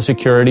 Financial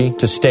security,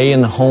 to stay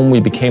in the home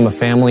we became a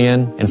family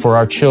in, and for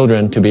our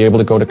children to be able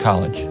to go to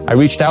college. I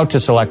reached out to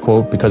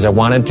SelectQuote because I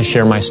wanted to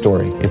share my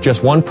story. If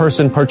just one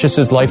person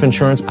purchases life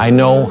insurance, I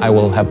know I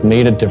will have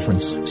made a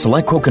difference.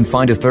 SelectQuote can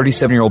find a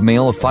 37-year-old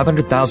male a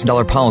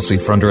 $500,000 policy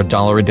for under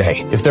 $1 a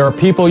day. If there are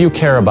people you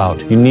care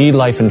about, you need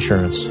life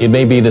insurance. It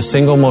may be the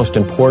single most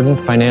important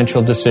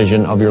financial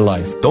decision of your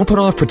life. Don't put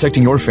off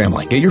protecting your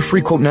family. Get your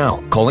free quote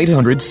now. Call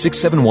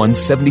 800-671-7070.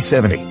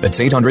 That's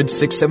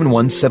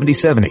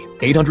 800-671-7070.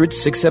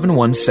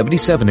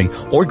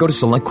 800-671-7070. Or go to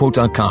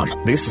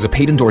SelectQuote.com. This is a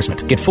paid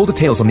endorsement. Get full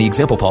details on the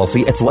example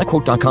policy at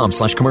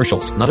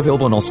SelectQuote.com/commercials. Not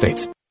available in all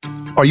states.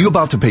 Are you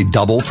about to pay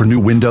double for new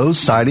windows,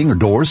 siding, or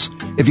doors?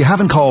 If you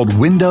haven't called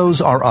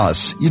Windows R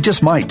Us, you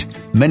just might.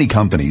 Many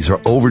companies are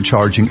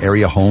overcharging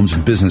area homes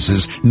and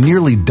businesses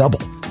nearly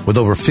double. With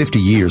over 50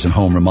 years in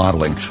home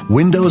remodeling,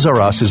 Windows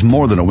R Us is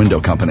more than a window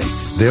company.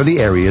 They're the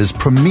area's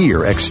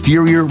premier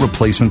exterior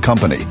replacement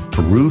company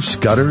for roofs,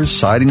 gutters,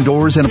 siding,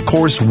 doors, and of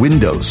course,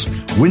 windows.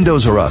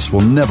 Windows R Us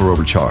will never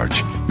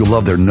overcharge. You'll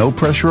love their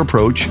no-pressure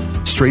approach,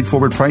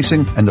 straightforward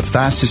pricing, and the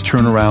fastest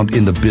turnaround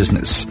in the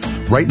business.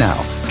 Right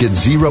now, get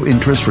zero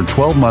interest for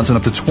 12 months and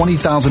up to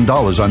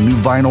 $20,000 on new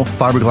vinyl,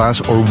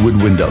 fiberglass, or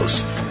wood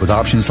windows. With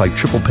options like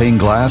triple pane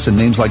glass and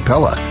names like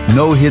Pella.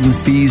 No hidden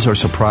fees or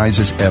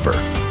surprises ever.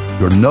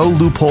 Your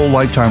no-loophole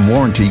lifetime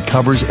warranty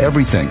covers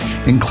everything,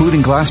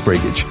 including glass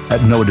breakage,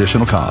 at no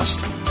additional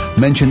cost.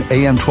 Mention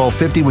AM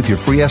 1250 with your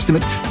free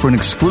estimate for an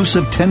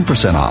exclusive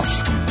 10%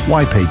 off.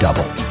 Why pay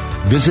double?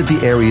 Visit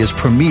the area's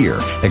premier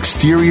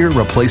exterior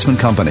replacement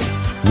company,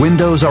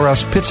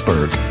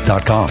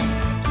 WindowsRUsPittsburgh.com.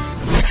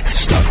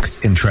 Stuck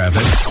in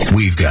traffic?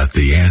 We've got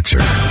the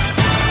answer.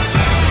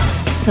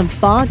 Some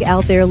fog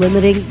out there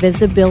limiting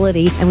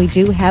visibility, and we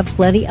do have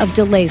plenty of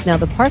delays. Now,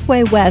 the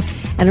Parkway West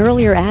An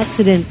earlier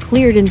accident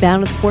cleared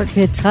inbound at the Fort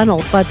Pitt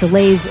Tunnel, but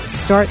delays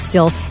start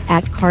still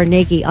at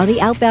Carnegie. On the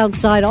outbound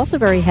side, also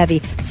very heavy.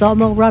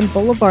 Sawmill Run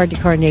Boulevard to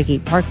Carnegie.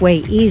 Parkway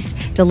East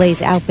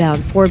delays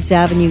outbound. Forbes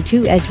Avenue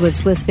to Edgewood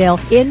Swissvale.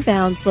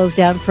 Inbound slows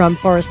down from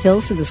Forest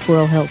Hills to the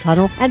Squirrel Hill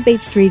Tunnel. And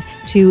Bates Street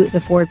to the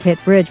Fort Pitt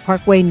Bridge.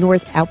 Parkway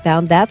North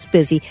outbound, that's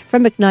busy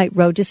from McKnight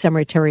Road to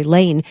Cemetery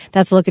Lane.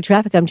 That's a look at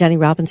traffic. I'm Jenny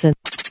Robinson.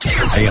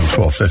 AM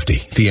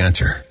 1250, The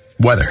Answer.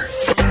 Weather.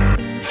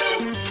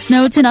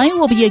 Snow tonight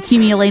will be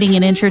accumulating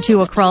an inch or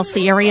two across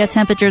the area.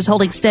 Temperatures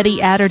holding steady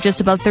at or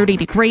just above 30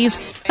 degrees.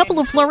 Couple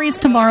of flurries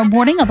tomorrow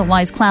morning,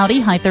 otherwise cloudy,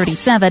 high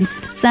 37.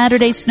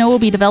 Saturday, snow will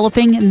be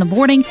developing in the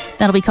morning.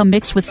 That'll become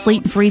mixed with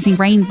sleet and freezing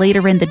rain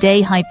later in the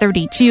day, high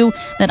 32.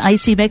 That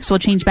icy mix will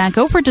change back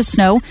over to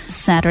snow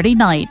Saturday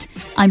night.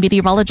 I'm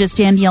meteorologist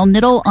Danielle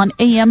Niddle on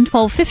AM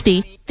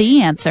 1250,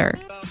 The Answer.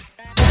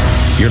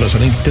 You're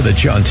listening to the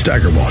John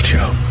Steigerwald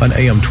Show on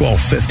AM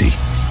 1250,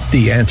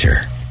 The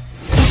Answer.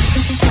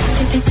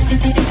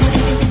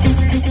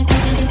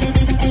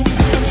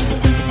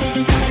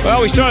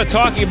 Well, we started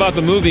talking about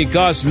the movie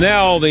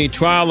Gosnell, the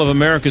trial of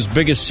America's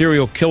biggest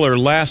serial killer,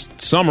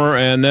 last summer,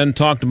 and then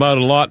talked about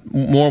it a lot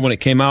more when it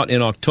came out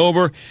in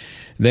October.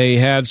 They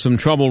had some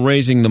trouble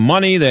raising the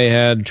money. They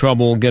had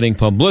trouble getting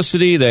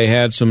publicity. They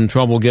had some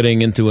trouble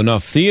getting into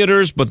enough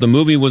theaters, but the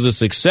movie was a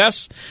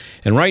success.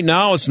 And right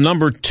now it's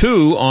number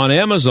 2 on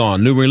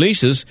Amazon, new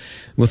releases.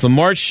 With the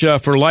March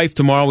for Life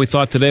tomorrow, we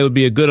thought today would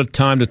be a good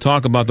time to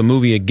talk about the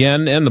movie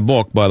again, and the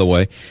book, by the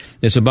way.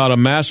 It's about a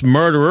mass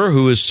murderer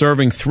who is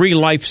serving 3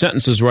 life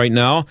sentences right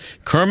now.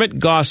 Kermit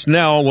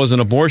Gosnell was an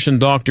abortion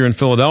doctor in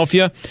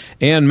Philadelphia.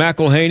 Ann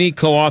McElhaney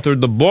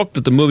co-authored the book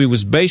that the movie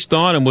was based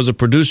on and was a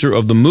producer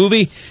of the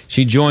movie.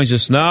 She joins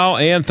us now.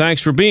 Ann,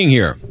 thanks for being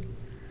here.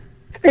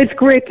 It's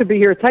great to be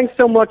here. Thanks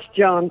so much,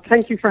 John.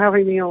 Thank you for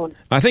having me on.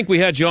 I think we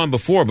had you on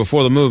before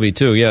the movie,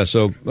 too. Yeah,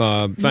 so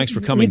thanks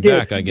for coming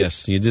back, I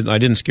guess. I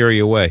didn't scare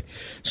you away.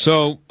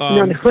 So,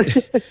 no.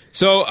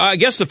 So I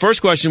guess the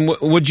first question,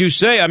 would you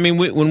say, I mean,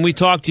 when we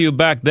talked to you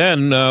back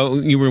then,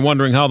 you were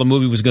wondering how the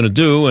movie was going to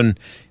do, and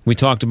we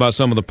talked about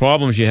some of the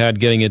problems you had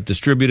getting it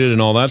distributed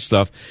and all that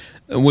stuff.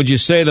 Would you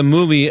say the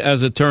movie,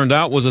 as it turned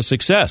out, was a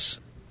success?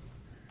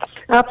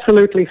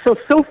 Absolutely.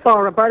 So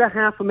far, about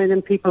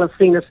 500,000 people have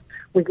seen it.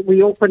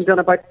 We opened on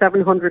about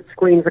 700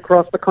 screens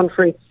across the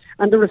country,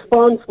 and the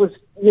response was,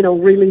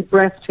 really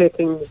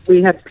breathtaking.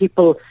 We had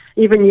people,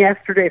 even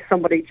yesterday,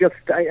 somebody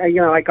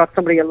I got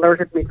somebody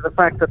alerted me to the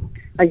fact that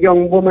a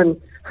young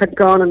woman had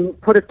gone and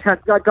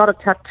got a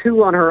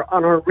tattoo on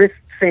her wrist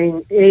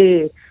saying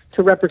A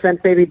to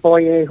represent baby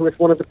boy A, who was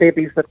one of the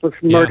babies that was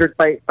murdered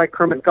by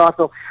Kermit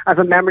Gosnell, as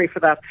a memory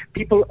for that.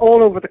 People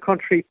all over the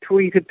country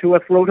tweeted to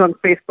us, wrote on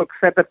Facebook,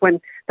 said that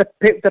when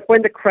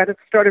the credits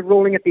started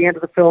rolling at the end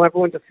of the film,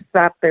 everyone just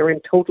sat there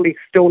in totally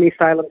stony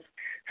silence.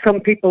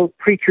 Some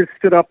preachers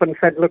stood up and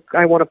said, look,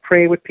 I want to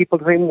pray with people.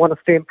 They want to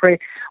stay and pray.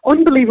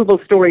 Unbelievable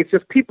stories.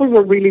 Just people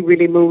were really,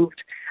 really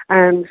moved.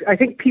 And I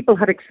think people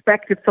had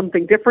expected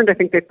something different. I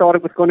think they thought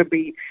it was going to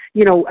be,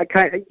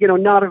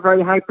 not a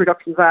very high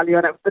production value.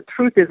 And the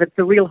truth is, it's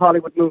a real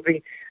Hollywood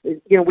movie.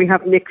 We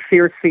have Nick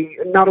Searcy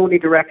not only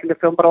directing the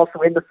film, but also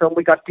in the film.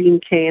 We got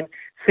Dean Cain,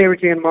 Sarah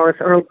Jane Morris,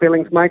 Earl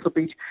Billings, Michael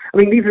Beach. I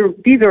mean,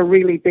 these are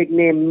really big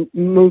name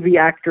movie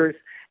actors.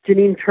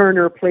 Janine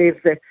Turner plays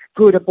the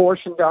good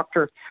abortion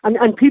doctor.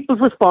 And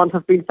people's response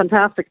has been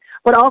fantastic.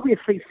 But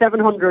obviously,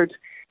 700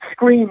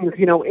 screens,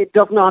 it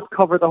does not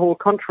cover the whole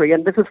country.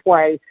 And this is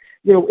why,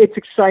 it's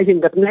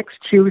exciting that next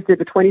Tuesday,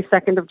 the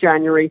 22nd of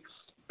January,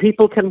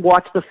 people can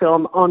watch the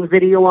film on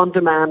video on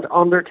demand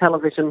on their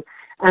television.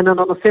 And then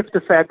on the 5th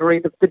of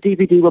February, the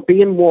DVD will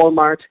be in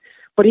Walmart.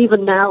 But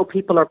even now,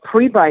 people are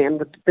pre-buying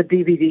the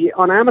DVD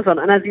on Amazon.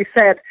 And as you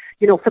said,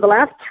 for the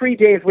last 3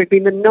 days, we've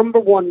been the number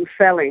 1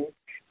 selling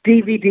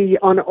DVD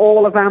on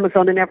all of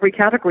Amazon in every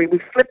category.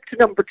 We've flipped to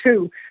number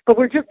 2, but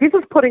this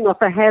is putting us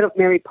ahead of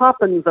Mary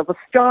Poppins, of A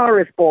Star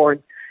Is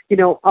Born,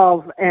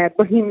 of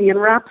Bohemian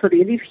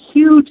Rhapsody, and these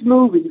huge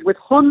movies with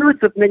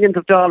hundreds of millions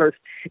of dollars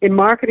in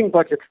marketing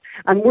budgets.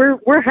 And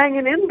we're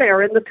hanging in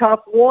there in the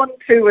top 1,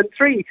 2, and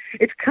 3.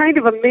 It's kind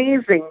of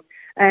amazing,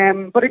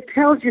 but it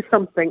tells you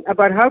something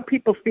about how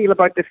people feel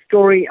about this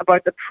story,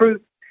 about the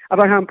truth,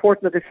 about how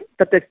important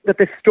that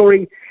this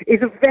story is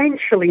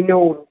eventually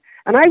known.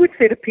 And I would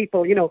say to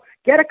people,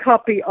 get a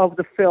copy of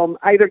the film,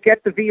 either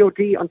get the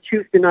VOD on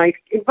Tuesday night,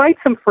 invite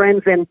some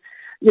friends in,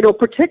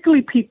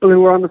 particularly people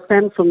who are on the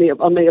fence on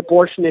the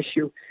abortion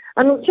issue,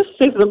 and just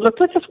say to them,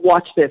 look, let's just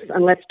watch this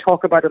and let's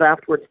talk about it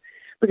afterwards.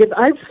 Because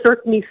I've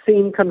certainly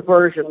seen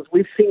conversions.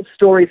 We've seen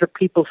stories of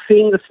people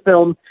seeing this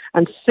film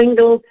and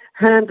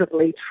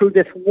single-handedly through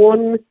this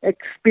one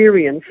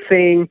experience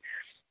saying,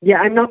 yeah,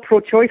 I'm not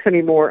pro-choice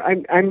anymore.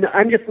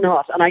 I'm just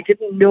not, and I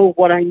didn't know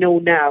what I know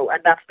now, and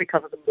that's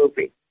because of the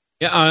movie.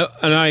 Yeah,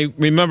 and I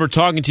remember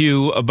talking to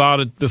you about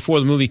it before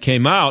the movie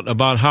came out,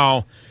 about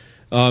how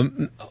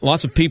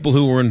lots of people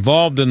who were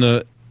involved in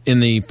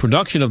the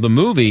production of the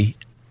movie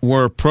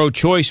were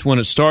pro-choice when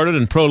it started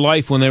and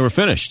pro-life when they were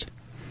finished.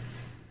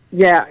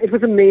 Yeah, it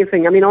was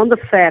amazing. I mean, on the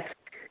set,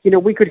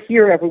 we could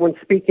hear everyone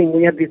speaking.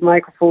 We had these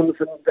microphones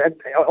and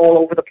all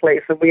over the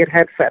place, and we had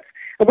headsets.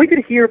 And we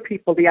could hear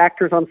people, the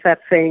actors on set,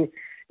 saying,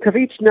 because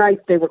each night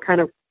they were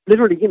kind of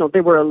literally,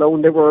 they were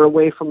alone, they were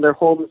away from their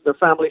homes, their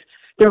families.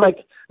 They're like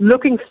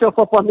looking stuff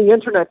up on the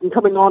internet and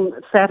coming on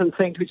set and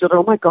saying to each other,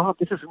 "Oh my God,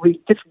 this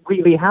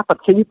really happened.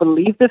 Can you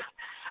believe this?"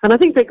 And I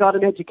think they got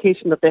an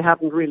education that they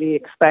hadn't really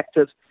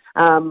expected.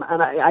 And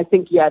I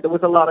think, there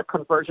was a lot of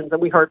conversions,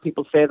 and we heard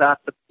people say that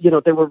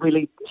they were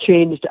really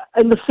changed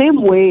in the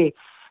same way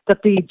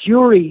that the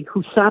jury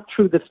who sat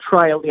through this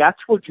trial, the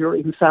actual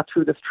jury who sat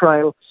through this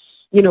trial,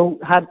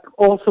 had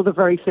also the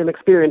very same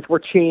experience, were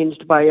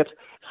changed by it,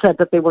 said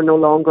that they were no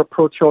longer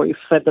pro-choice,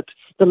 said that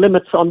the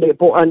limits on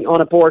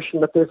on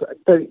abortion, that there's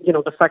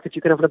the fact that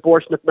you can have an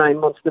abortion at 9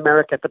 months in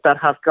America, that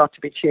has got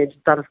to be changed,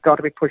 that has got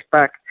to be pushed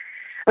back.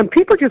 And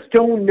people just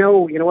don't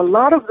know. A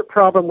lot of the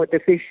problem with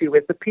this issue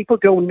is that people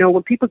don't know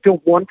and people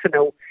don't want to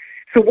know.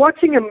 So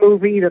watching a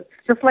movie that's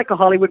just like a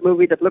Hollywood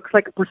movie, that looks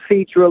like a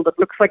procedural, that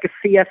looks like a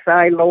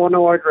CSI Law and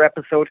Order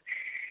episode,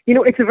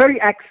 it's a very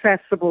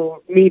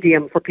accessible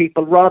medium for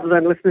people rather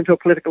than listening to a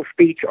political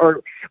speech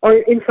or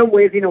in some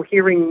ways,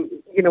 hearing,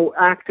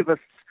 activists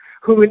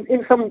who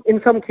in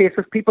some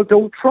cases people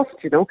don't trust,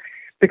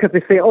 because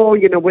they say, well,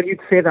 you'd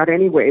say that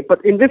anyway.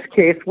 But in this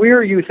case,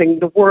 we're using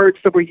the words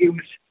that were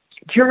used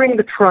during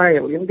the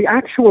trial, the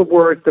actual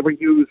words that were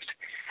used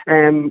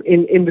in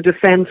the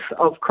defense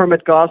of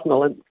Kermit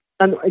Gosnell.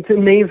 And it's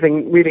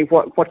amazing, really,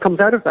 what comes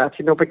out of that,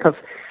 because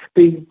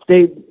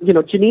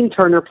Janine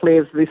Turner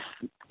plays this,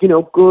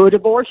 good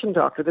abortion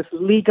doctor, this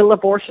legal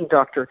abortion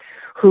doctor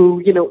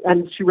who,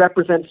 and she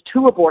represents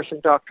two abortion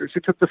doctors who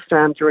took the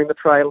stand during the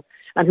trial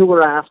and who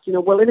were asked,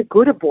 well, in a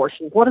good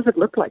abortion, what does it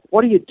look like?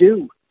 What do you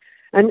do?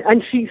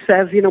 And she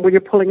says, when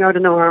you're pulling out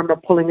an arm or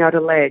pulling out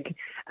a leg.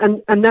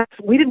 And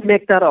we didn't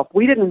make that up.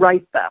 We didn't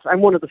write that.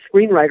 I'm one of the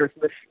screenwriters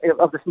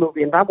of this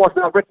movie, and that was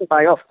not written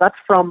by us. That's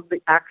from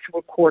the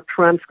actual court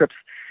transcripts.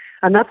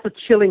 And that's the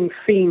chilling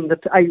scene that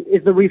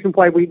is the reason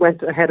why we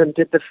went ahead and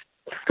did this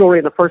story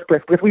in the first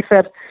place. Because we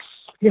said,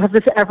 has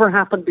this ever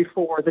happened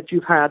before that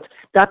you've had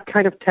that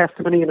kind of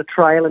testimony in a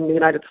trial in the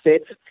United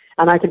States?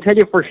 And I can tell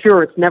you for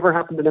sure it's never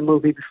happened in a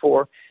movie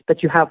before,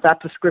 that you have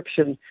that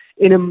description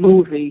in a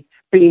movie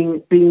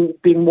being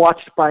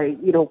watched by,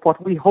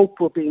 what we hope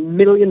will be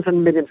millions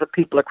and millions of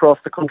people across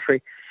the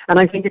country. And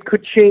I think it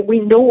could change. We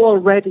know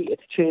already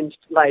it's changed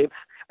lives.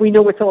 We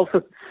know it's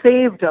also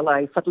saved a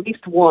life, at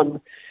least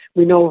one.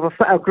 We know of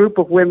a group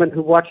of women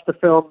who watched the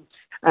film,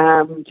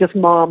 just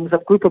moms, a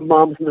group of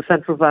moms in the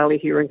Central Valley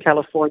here in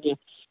California,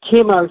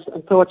 came out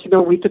and thought,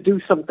 we could do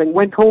something,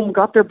 went home,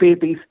 got their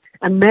babies,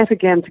 and met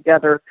again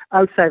together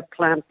outside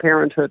Planned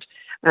Parenthood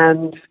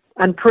and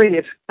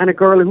prayed. And a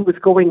girl who was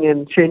going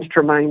in changed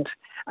her mind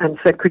and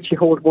said, could she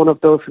hold one of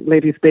those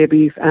ladies'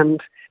 babies?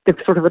 And they've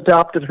sort of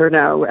adopted her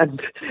now,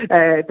 and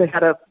they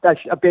had a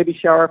baby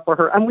shower for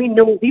her. And we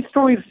know these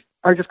stories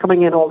are just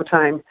coming in all the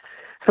time.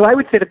 So I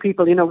would say to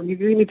people,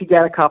 you need to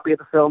get a copy of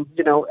the film.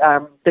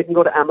 They can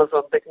go to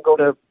Amazon, they can go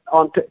to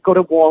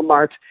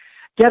Walmart,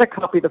 get a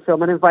copy of the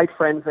film and invite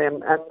friends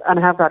in and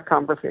have that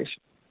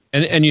conversation.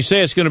 And you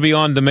say it's going to be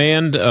on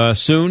demand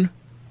soon?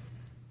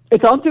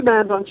 It's on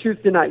demand on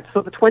Tuesday night.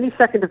 So the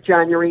 22nd of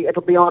January,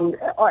 it'll be on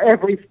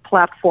every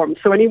platform.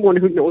 So anyone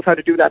who knows how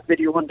to do that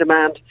video on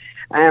demand,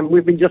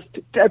 we've been just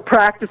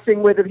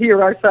practicing with it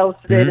here ourselves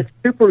today. Mm-hmm. And it's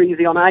super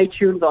easy on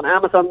iTunes, on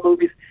Amazon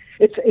Movies.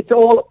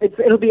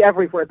 It'll be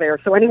everywhere there.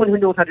 So anyone who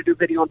knows how to do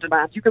video on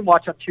demand, you can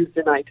watch on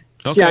Tuesday night,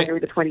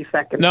 January the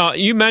 22nd. Now,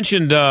 you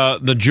mentioned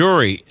the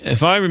jury.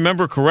 If I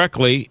remember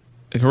correctly,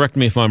 correct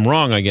me if I'm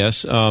wrong, I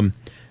guess,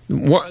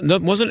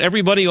 wasn't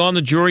everybody on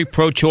the jury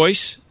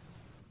pro-choice?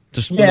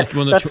 Yes,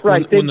 that's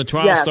right. When the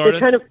trial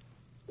started?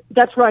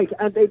 That's right.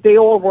 And they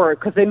all were,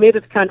 because they made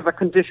it kind of a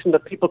condition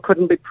that people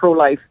couldn't be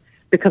pro-life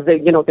because they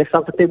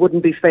felt that they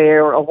wouldn't be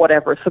fair or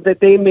whatever. So that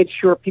they made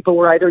sure people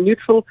were either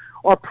neutral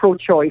or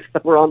pro-choice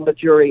that were on the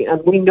jury.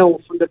 And we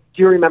know from the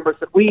jury members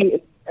that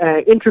we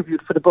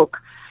interviewed for the book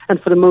and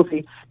for the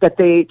movie that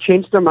they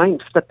changed their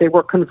minds, that they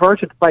were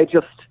converted by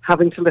just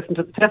having to listen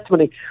to the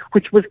testimony,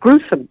 which was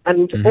gruesome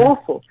and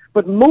awful.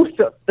 But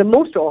the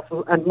most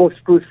awful and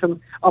most gruesome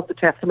of the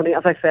testimony,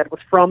 as I said, was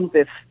from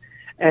this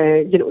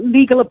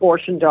legal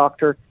abortion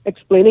doctor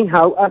explaining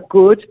how a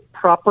good,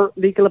 proper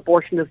legal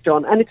abortion is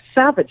done. And it's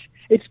savage.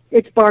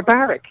 It's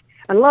barbaric.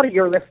 And a lot of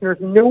your listeners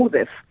know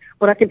this.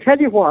 But I can tell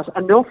you what,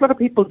 an awful lot of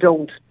people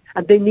don't.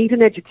 And they need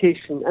an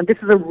education. And this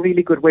is a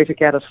really good way to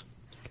get it.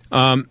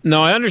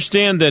 Now, I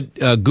understand that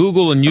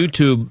Google and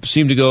YouTube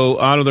seem to go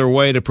out of their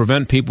way to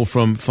prevent people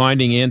from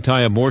finding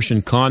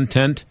anti-abortion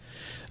content.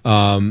 We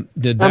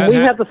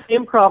had the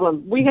same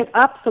problem. We had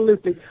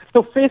absolutely.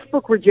 So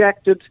Facebook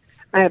rejected,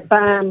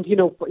 banned,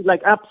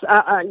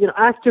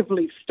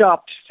 actively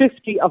stopped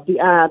 50 of the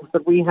ads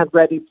that we had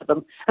ready for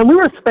them. And we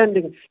were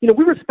spending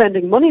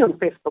money on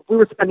Facebook. We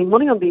were spending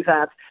money on these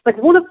ads.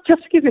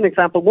 Just to give you an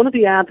example, one of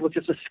the ads was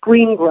just a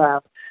screen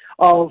grab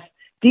of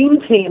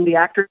Dean Cain, the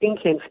actor Dean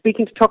Cain,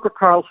 speaking to Tucker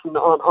Carlson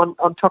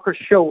on Tucker's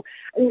show.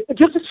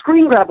 Just a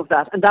screen grab of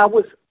that, and that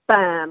was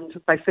banned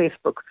by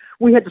Facebook.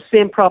 We had the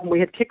same problem. We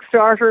had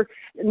Kickstarter,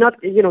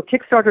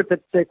 Kickstarter,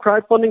 the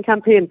crowdfunding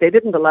campaign. They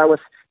didn't allow us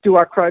to do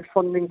our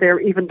crowdfunding there,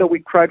 even though we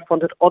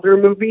crowdfunded other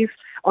movies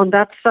on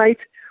that site.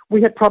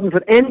 We had problems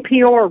with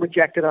NPR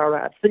rejected our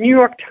ads. The New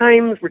York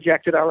Times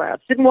rejected our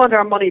ads. Didn't want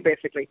our money,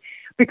 basically,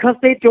 because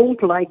they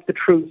don't like the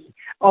truth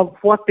of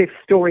what this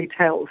story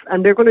tells.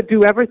 And they're going to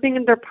do everything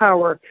in their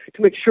power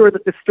to make sure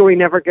that this story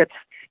never gets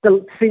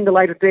seen the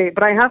light of day.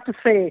 But I have to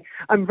say,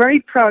 I'm very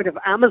proud of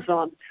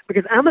Amazon,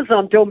 because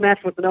Amazon don't mess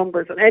with the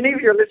numbers. And any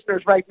of your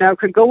listeners right now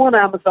can go on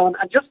Amazon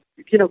and just,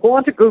 go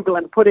onto Google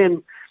and put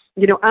in,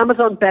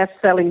 Amazon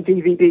best-selling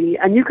DVD.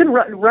 And you can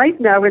right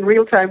now in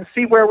real time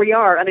see where we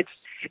are. And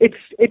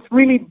it's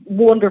really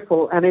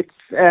wonderful, and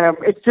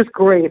it's just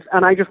great.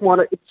 And I just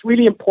it's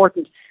really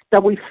important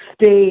that we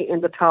stay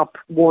in the top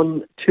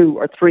 1, 2,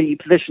 or 3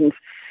 positions,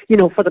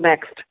 for the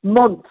next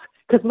month.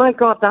 Because my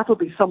God, that'll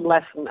be some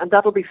lesson, and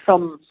that'll be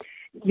some,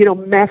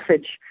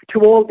 message to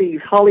all these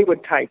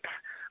Hollywood types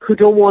who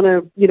don't want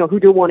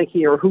to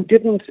hear, who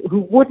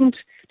wouldn't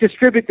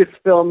distribute this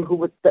film,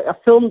 a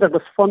film that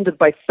was funded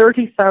by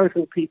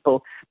 30,000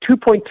 people,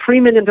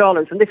 $2.3 million,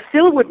 and they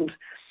still wouldn't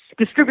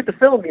distribute the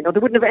film. They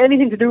wouldn't have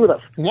anything to do with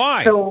us.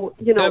 Why? So,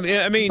 I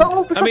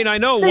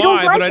know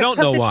why, but I don't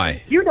know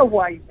why. You know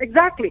why,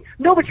 exactly.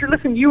 No, but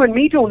you and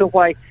me don't know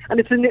why, and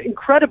it's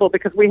incredible,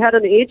 because we had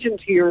an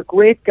agent here, a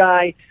great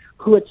guy,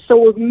 who had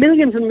sold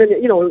millions and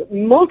millions,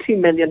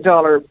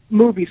 multi-million-dollar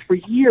movies for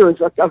years,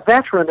 a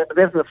veteran in the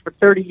business for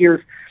 30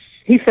 years.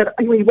 He said,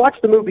 when he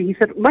watched the movie, he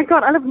said, "My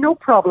God, I'll have no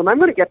problem. I'm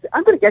going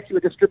to get you a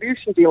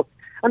distribution deal."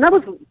 And that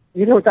was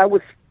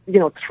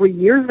 3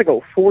 years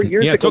ago, 4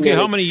 years ago. Yeah, it took you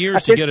how many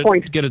years to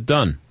get it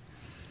done?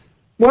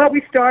 Well,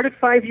 we started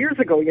 5 years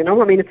ago,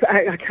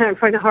 I can't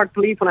find it hard to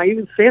believe when I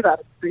even say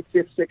that.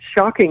 It's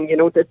shocking,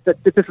 that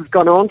this has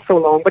gone on so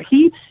long. But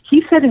he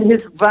said in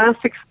his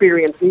vast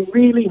experience, he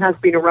really has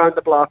been around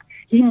the block,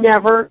 he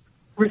never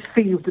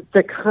received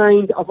the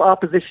kind of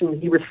opposition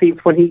he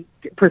received when he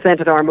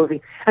presented our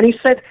movie. And he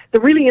said the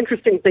really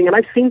interesting thing, and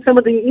I've seen some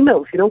of the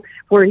emails,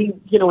 where he,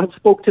 had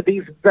spoke to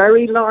these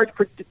very large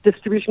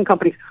distribution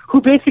companies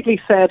who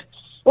basically said,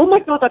 "Oh my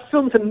God, that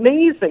film's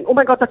amazing. Oh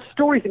my God, that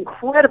story's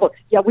incredible.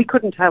 Yeah, we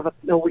couldn't have it.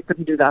 No, we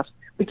couldn't do that.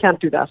 We can't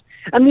do that."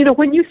 And,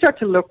 when you start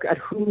to look at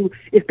who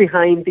is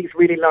behind these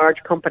really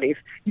large companies,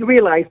 you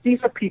realize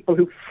these are people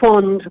who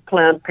fund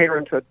Planned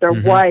Parenthood. Their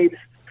wives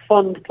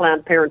fund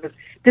Planned Parenthood.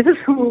 This is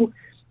who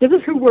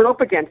we're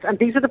up against, and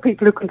these are the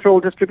people who control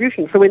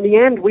distribution. So in the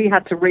end, we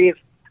had to raise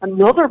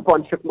another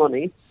bunch of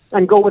money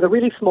and go with a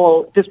really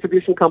small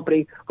distribution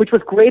company, which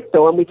was great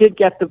though, and we did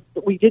get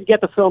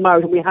the film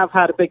out, and we have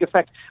had a big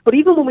effect. But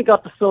even when we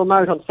got the film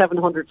out on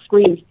 700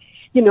 screens,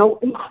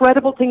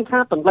 incredible things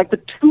happened. Like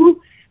the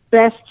 2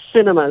 best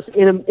cinemas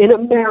in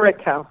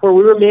America, where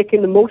we were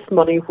making the most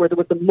money, where there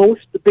was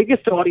the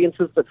biggest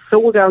audiences, that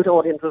sold out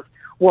audiences,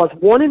 was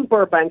one in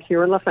Burbank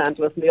here in Los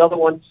Angeles, and the other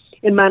one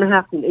in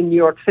Manhattan in New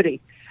York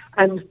City.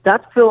 And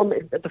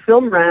the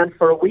film ran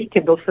for a week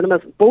in those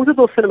cinemas. Both of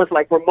those cinemas,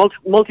 were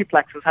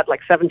multiplexes, had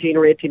 17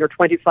 or 18 or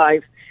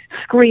 25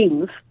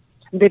 screens.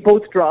 And they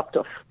both dropped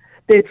us.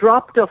 They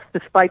dropped us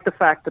despite the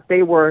fact that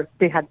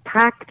they had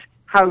packed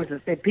houses.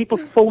 They had people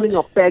phoning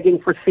up begging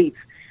for seats,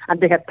 and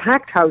they had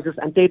packed houses,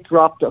 and they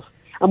dropped us.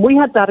 And we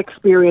had that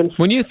experience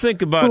when you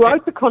think about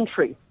throughout the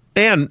country.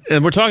 And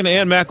we're talking to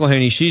Ann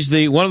McElhaney. She's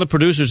one of the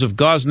producers of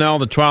Gosnell,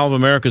 The Trial of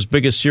America's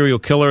Biggest Serial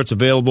Killer. It's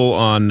available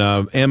on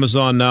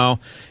Amazon now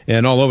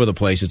and all over the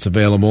place. It's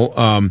available.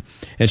 And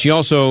she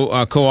also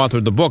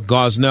co-authored the book,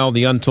 Gosnell,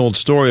 The Untold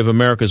Story of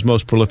America's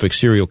Most Prolific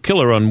Serial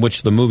Killer, on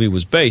which the movie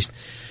was based.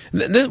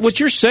 What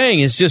you're saying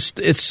is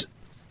it's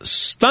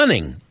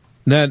stunning.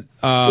 That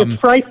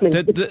it's frightening.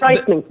 It's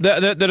frightening.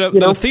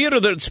 The theater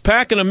that's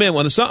packing them in.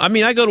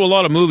 I go to a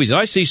lot of movies, and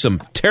I see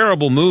some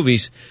terrible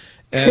movies.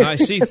 And I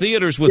see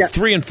theaters with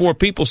 3 and 4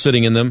 people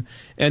sitting in them,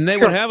 and they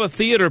would have a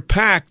theater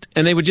packed,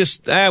 and they would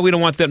just, we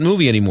don't want that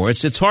movie anymore.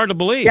 It's hard to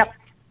believe.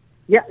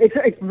 Yeah,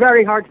 it's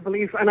very hard to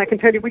believe, and I can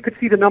tell you, we could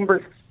see the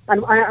numbers,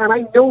 and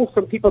I know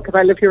from people, because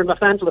I live here in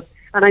Los Angeles,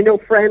 and I know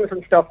friends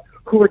and stuff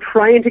who were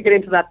trying to get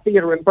into that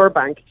theater in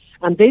Burbank,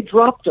 and they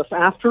dropped us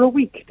after a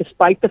week,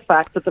 despite the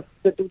fact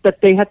that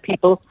they had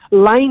people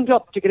lined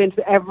up to get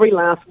into every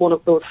last one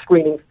of those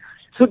screenings.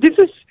 So this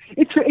is.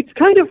 It's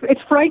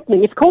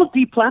frightening. It's called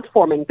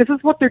deplatforming. This is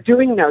what they're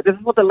doing now. This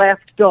is what the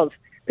left does.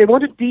 They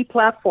want to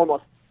deplatform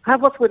us,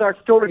 have us with our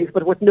stories,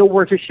 but with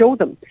nowhere to show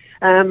them.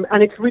 And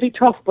it's really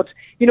tough. But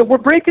we're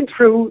breaking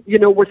through.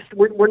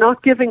 We're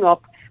not giving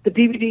up. The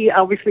DVD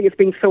obviously is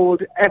being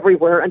sold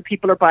everywhere, and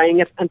people are buying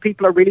it, and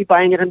people are really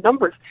buying it in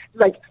numbers.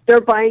 They're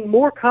buying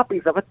more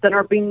copies of it than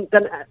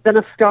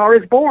A Star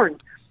Is Born,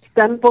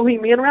 than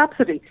Bohemian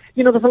Rhapsody.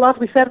 There's a lot to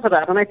be said for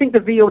that, and I think the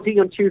VOD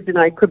on Tuesday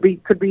night could be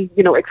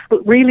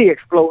really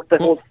explode the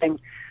whole thing.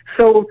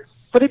 So,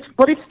 but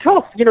it's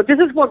tough. This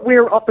is what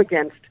we're up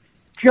against.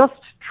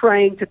 Just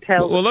trying to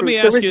tell. Well, let me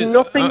ask you. There is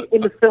nothing in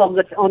the film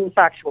that's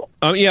unfactual.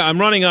 I'm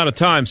running out of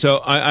time,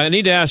 so I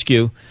need to ask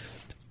you.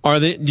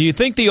 Do you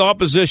think the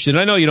opposition,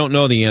 I know you don't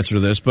know the answer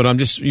to this, but I'm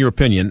just your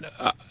opinion,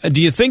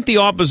 do you think the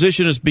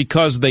opposition is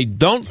because they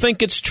don't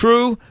think it's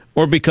true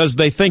or because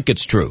they think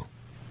it's true?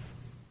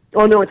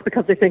 Oh, no, it's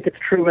because they think it's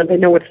true and they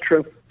know it's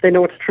true. They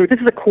know it's true. This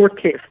is a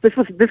court case. This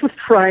was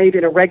tried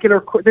in a regular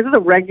court. This is a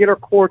regular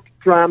court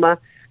drama.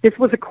 This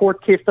was a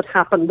court case that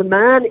happened. The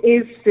man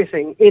is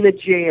sitting in a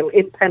jail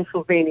in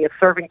Pennsylvania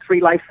serving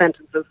 3 life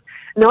sentences.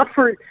 Not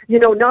for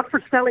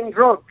selling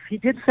drugs. He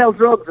did sell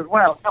drugs as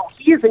well. No,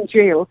 he is in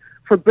jail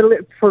for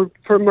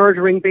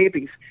murdering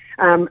babies.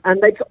 And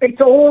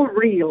it's all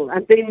real,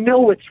 and they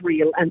know it's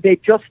real, and they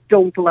just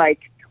don't like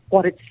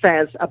what it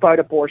says about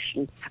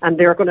abortion. And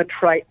they're going to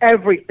try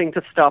everything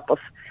to stop us.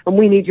 And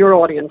we need your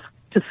audience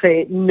to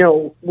say,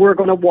 no, we're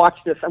going to watch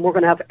this, and we're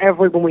going to have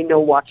everyone we know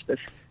watch this.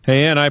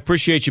 Hey, Ann, I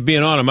appreciate you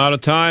being on. I'm out of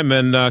time,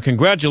 and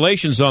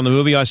congratulations on the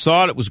movie. I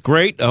saw it. It was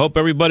great. I hope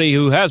everybody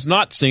who has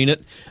not seen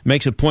it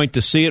makes a point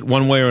to see it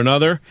one way or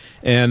another,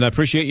 and I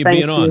appreciate you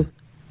being on.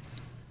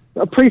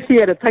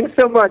 Appreciate it. Thanks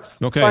so much.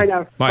 Okay. Bye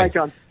now. Bye,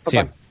 John.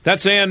 Bye-bye.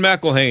 That's Ann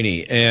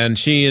McElhaney, and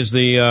she is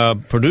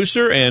the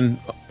producer and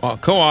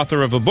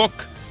co-author of a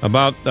book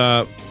about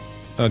a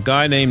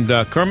guy named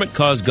Kermit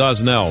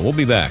Gosnell. We'll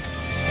be back.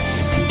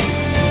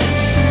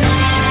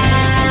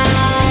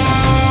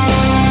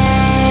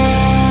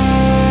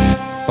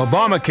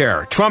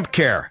 Obamacare,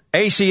 Trumpcare,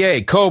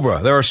 ACA,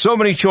 COBRA. There are so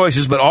many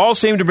choices, but all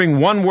seem to bring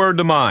one word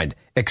to mind: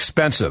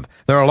 expensive.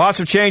 There are lots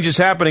of changes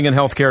happening in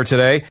healthcare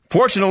today.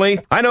 Fortunately,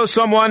 I know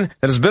someone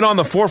that has been on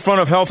the forefront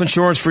of health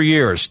insurance for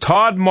years.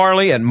 Todd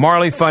Marley at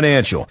Marley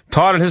Financial.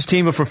 Todd and his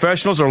team of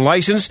professionals are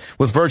licensed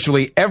with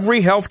virtually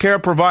every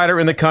healthcare provider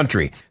in the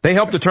country. They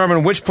help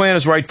determine which plan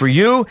is right for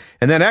you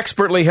and then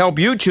expertly help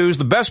you choose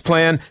the best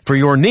plan for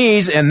your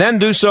needs and then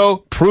do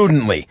so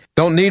prudently.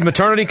 Don't need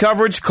maternity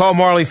coverage? Call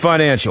Marley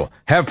Financial.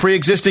 Have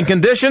pre-existing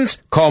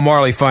conditions? Call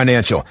Marley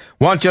Financial.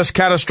 Want just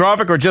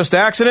catastrophic or just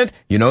accident?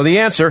 You know the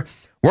answer.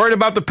 Worried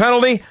about the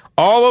penalty?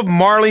 All of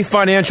Marley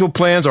Financial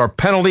plans are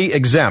penalty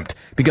exempt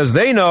because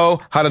they know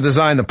how to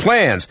design the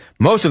plans.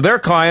 Most of their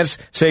clients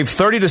save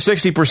 30 to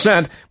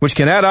 60%, which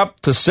can add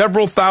up to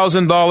several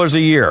 $1,000s a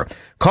year.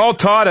 Call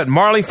Todd at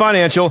Marley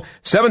Financial,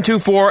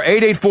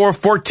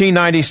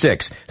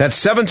 724-884-1496. That's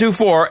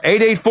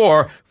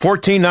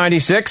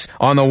 724-884-1496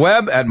 on the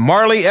web at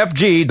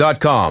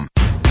marleyfg.com.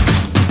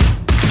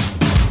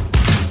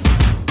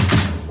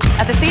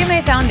 At the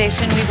CMA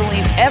Foundation, we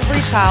believe every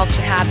child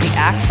should have the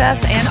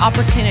access and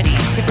opportunity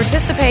to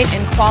participate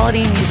in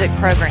quality music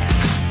programs.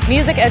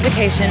 Music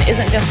education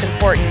isn't just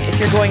important if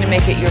you're going to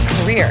make it your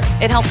career.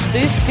 It helps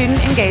boost student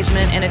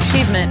engagement and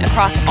achievement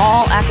across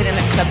all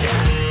academic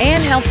subjects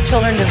and helps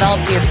children develop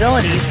the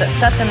abilities that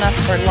set them up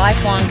for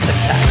lifelong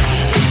success.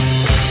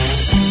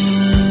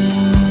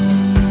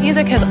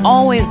 Music has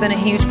always been a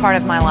huge part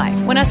of my life.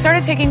 When I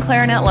started taking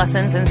clarinet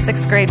lessons in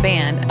 6th grade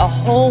band, a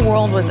whole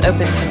world was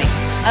open to me.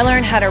 I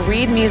learned how to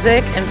read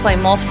music and play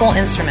multiple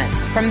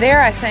instruments. From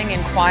there, I sang in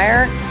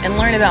choir and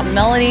learned about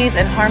melodies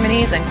and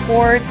harmonies and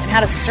chords and how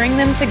to string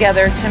them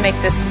together to make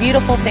this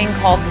beautiful thing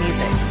called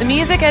music. The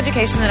music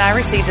education that I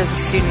received as a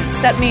student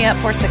set me up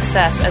for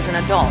success as an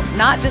adult,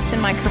 not just in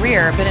my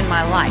career, but in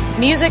my life.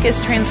 Music is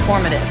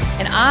transformative,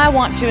 and I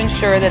want to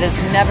ensure that it's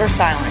never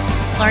silenced.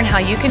 Learn how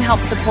you can help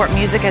support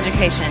music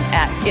education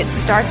at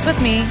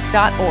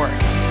itstartswithme.org.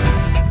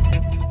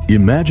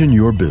 Imagine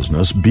your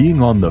business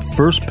being on the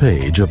first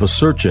page of a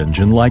search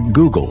engine like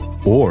Google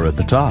or at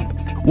the top.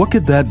 What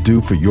could that do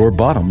for your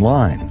bottom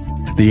line?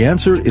 The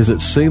answer is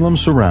at Salem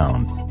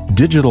Surround,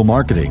 digital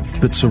marketing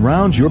that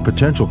surrounds your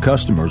potential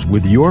customers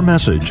with your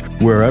message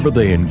wherever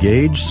they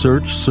engage,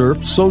 search,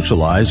 surf,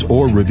 socialize,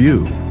 or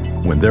review.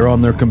 When they're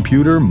on their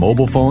computer,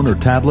 mobile phone, or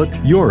tablet,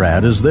 your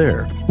ad is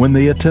there. When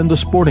they attend a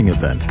sporting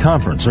event,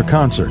 conference, or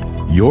concert,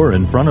 you're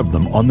in front of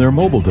them on their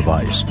mobile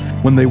device.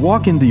 When they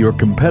walk into your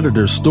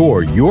competitor's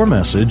store, your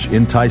message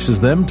entices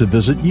them to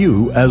visit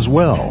you as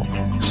well.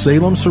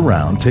 Salem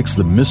Surround takes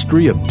the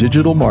mystery of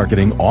digital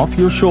marketing off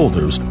your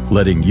shoulders,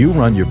 letting you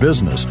run your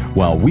business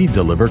while we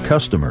deliver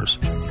customers.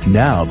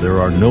 Now there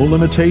are no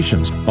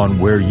limitations on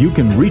where you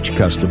can reach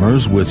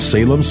customers with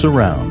Salem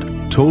Surround.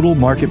 Total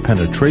market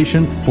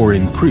penetration for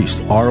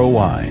increased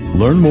ROI.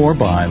 Learn more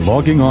by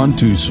logging on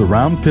to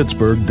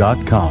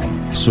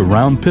surroundpittsburgh.com.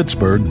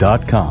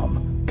 Surroundpittsburgh.com.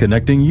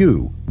 Connecting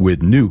you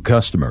with new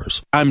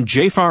customers. I'm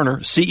Jay Farner,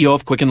 CEO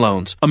of Quicken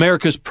Loans,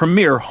 America's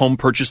premier home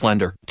purchase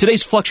lender.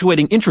 Today's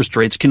fluctuating interest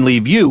rates can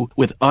leave you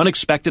with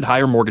unexpected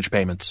higher mortgage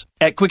payments.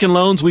 At Quicken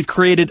Loans, we've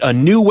created a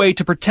new way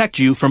to protect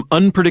you from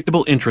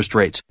unpredictable interest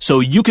rates so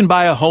you can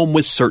buy a home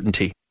with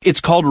certainty. It's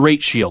called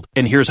Rate Shield,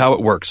 and here's how it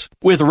works.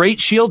 With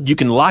Rate Shield, you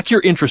can lock your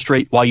interest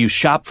rate while you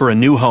shop for a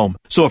new home.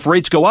 So if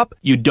rates go up,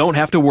 you don't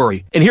have to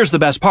worry. And here's the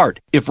best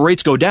part. If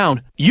rates go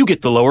down, you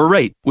get the lower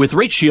rate. With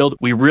Rate Shield,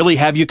 we really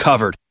have you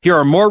covered. Here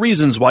are more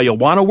reasons why you'll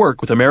want to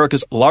work with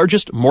America's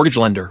largest mortgage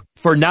lender.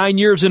 For 9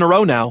 years in a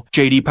row now,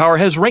 J.D. Power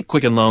has ranked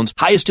Quicken Loans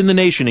highest in the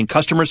nation in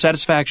customer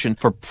satisfaction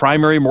for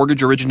primary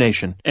mortgage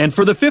origination. And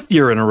for the 5th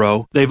year in a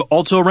row, they've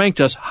also ranked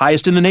us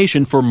highest in the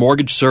nation for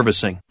mortgage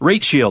servicing.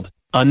 Rate Shield.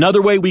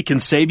 Another way we can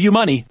save you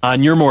money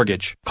on your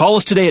mortgage. Call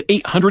us today at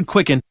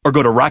 800-QUICKEN or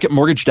go to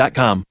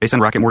rocketmortgage.com. Based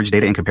on Rocket Mortgage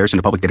data in comparison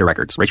to public data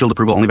records. Rate Shield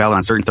approval only valid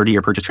on certain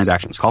 30-year purchase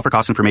transactions. Call for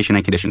cost information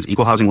and conditions.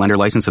 Equal housing lender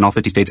license in all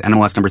 50 states.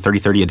 NMLS number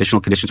 3030.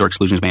 Additional conditions or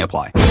exclusions may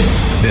apply.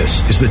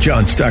 This is the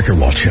John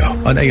Steigerwald Show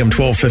on AM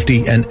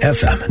 1250 and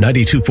FM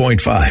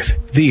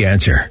 92.5. The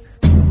Answer.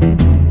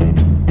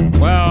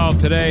 Well,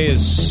 today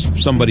is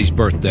somebody's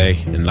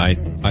birthday, and I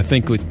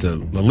think the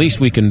least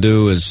we can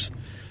do is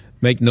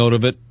make note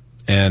of it,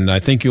 and I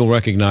think you'll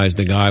recognize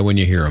the guy when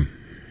you hear him.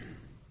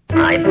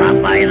 I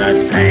pop by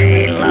the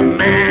Sailor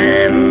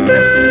Man.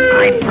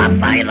 I pop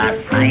by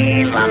the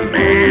Sailor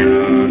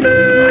Man.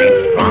 I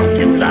strong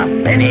to the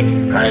finish,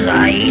 'cause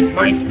I eat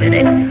my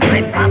spinach.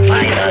 I pop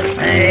by the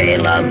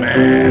Sailor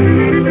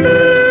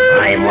Man.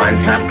 I want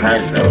some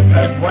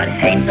kazookas, what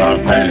ain't all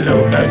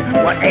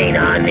palookas, what ain't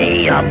on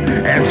the up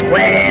and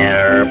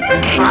square.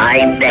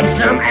 I dip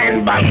them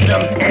and box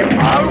them, and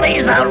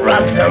always I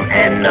rub them,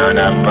 and none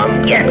of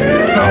them gets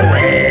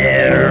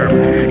nowhere.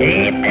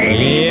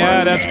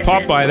 Yeah, that's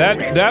Popeye.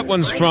 That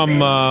one's from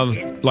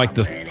like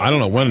I don't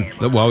know when.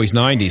 Well, he's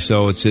 90,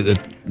 so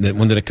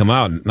when did it come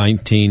out?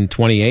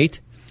 1928,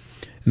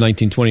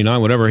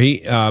 1929, whatever.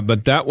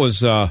 But that was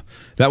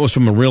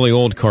from a really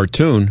old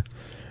cartoon,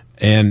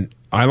 and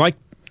I like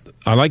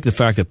the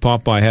fact that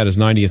Popeye had his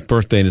 90th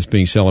birthday and it's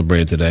being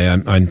celebrated today.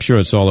 I'm sure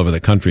it's all over the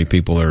country.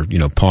 People are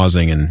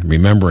pausing and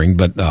remembering.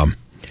 But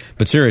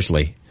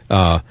seriously,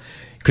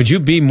 could you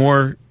be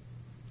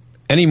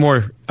any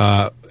more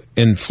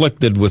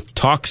inflicted with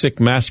toxic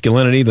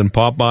masculinity than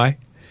Popeye?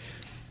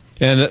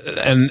 And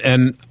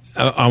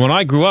when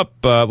I grew up,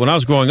 when I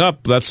was growing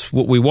up, that's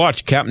what we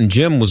watched. Captain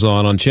Jim was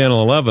on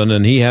Channel 11,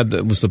 and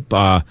was the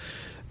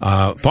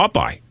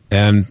Popeye.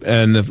 And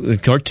the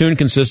cartoon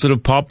consisted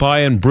of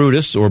Popeye and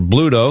Brutus, or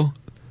Bluto,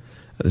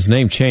 his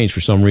name changed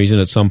for some reason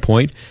at some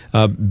point,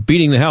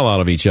 beating the hell out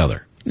of each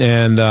other.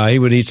 And he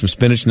would eat some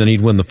spinach, and then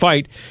he'd win the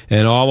fight.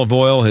 And Olive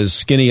Oyl, his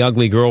skinny,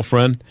 ugly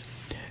girlfriend.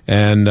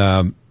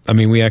 And,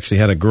 we actually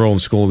had a girl in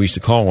school we used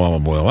to call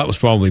Olive Oyl. That was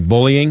probably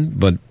bullying,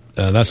 but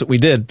that's what we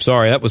did.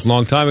 Sorry, that was a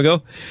long time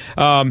ago.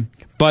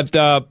 But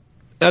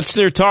that's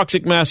their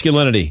toxic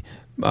masculinity,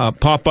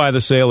 Popeye the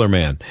Sailor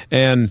Man.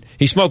 And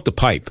he smoked a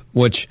pipe,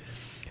 which...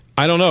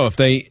 I don't know if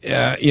they,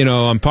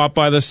 I'm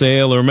Popeye the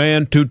Sailor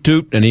Man, toot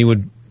toot, and he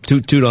would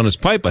toot toot on his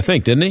pipe, I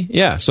think, didn't he?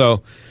 Yeah,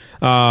 so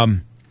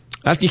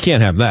you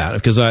can't have that,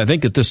 because I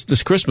think that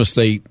this Christmas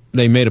they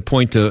made a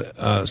point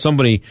to,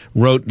 somebody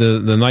wrote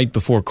the night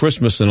before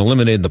Christmas and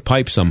eliminated the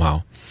pipe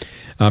somehow,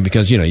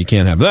 because, you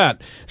can't have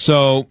that.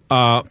 So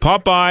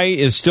Popeye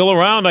is still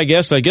around, I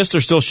guess. I guess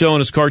they're still showing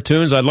his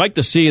cartoons. I'd like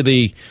to see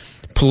the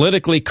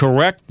politically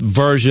correct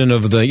version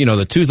of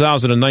the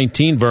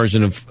 2019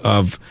 version of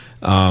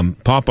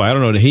Popeye. I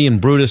don't know. Did he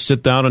and Brutus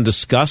sit down and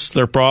discuss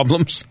their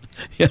problems?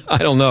 Yeah, I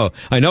don't know.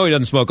 I know he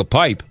doesn't smoke a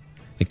pipe.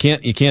 You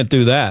can't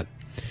do that.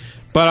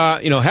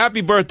 But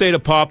happy birthday to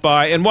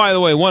Popeye. And by the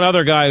way, one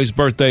other guy whose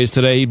birthday is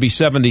today, he'd be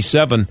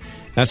 77.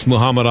 That's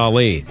Muhammad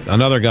Ali.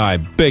 Another guy,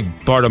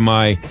 big part of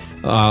my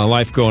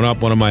life growing up,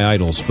 one of my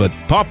idols. But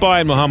Popeye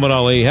and Muhammad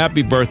Ali,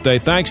 happy birthday.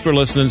 Thanks for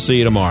listening. See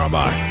you tomorrow.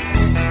 Bye.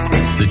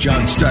 The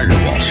John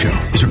Steigerwald Show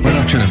is a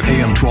production of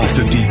AM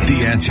 1250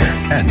 The Answer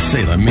and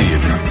Salem Media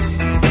Group.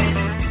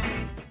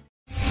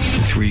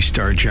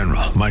 3-star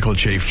General Michael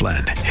J.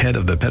 Flynn, head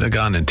of the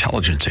Pentagon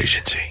Intelligence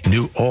Agency,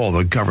 knew all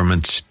the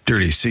government's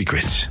dirty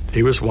secrets.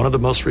 He was one of the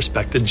most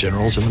respected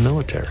generals in the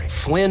military.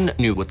 Flynn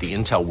knew what the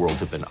intel world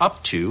had been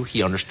up to.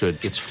 He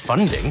understood its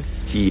funding.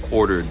 He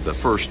ordered the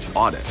first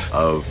audit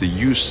of the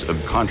use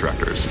of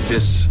contractors.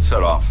 This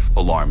set off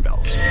alarm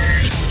bells.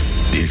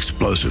 The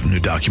explosive new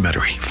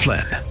documentary,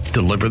 Flynn,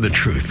 Deliver the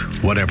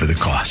Truth, Whatever the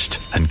Cost,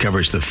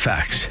 uncovers the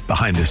facts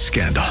behind this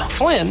scandal.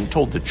 Flynn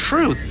told the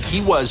truth.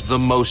 He was the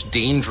most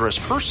dangerous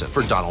person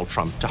for Donald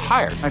Trump to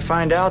hire. I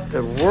find out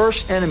the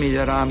worst enemy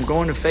that I'm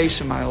going to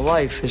face in my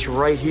life is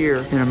right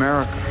here in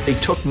America. They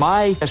took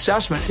my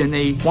assessment and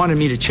they wanted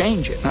me to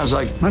change it. And I was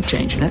like, I'm not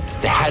changing it.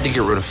 They had to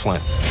get rid of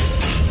Flynn.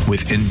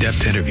 With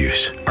in-depth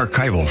interviews,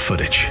 archival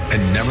footage,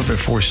 and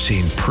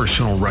never-before-seen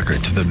personal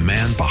records of the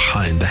man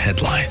behind the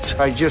headlines.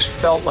 I just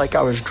felt like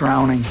I was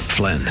drowning.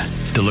 Flynn,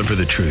 Deliver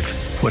the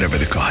Truth, Whatever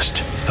the Cost.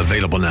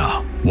 Available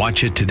now.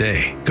 Watch it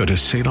today. Go to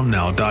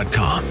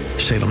salemnow.com.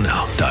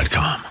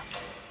 salemnow.com.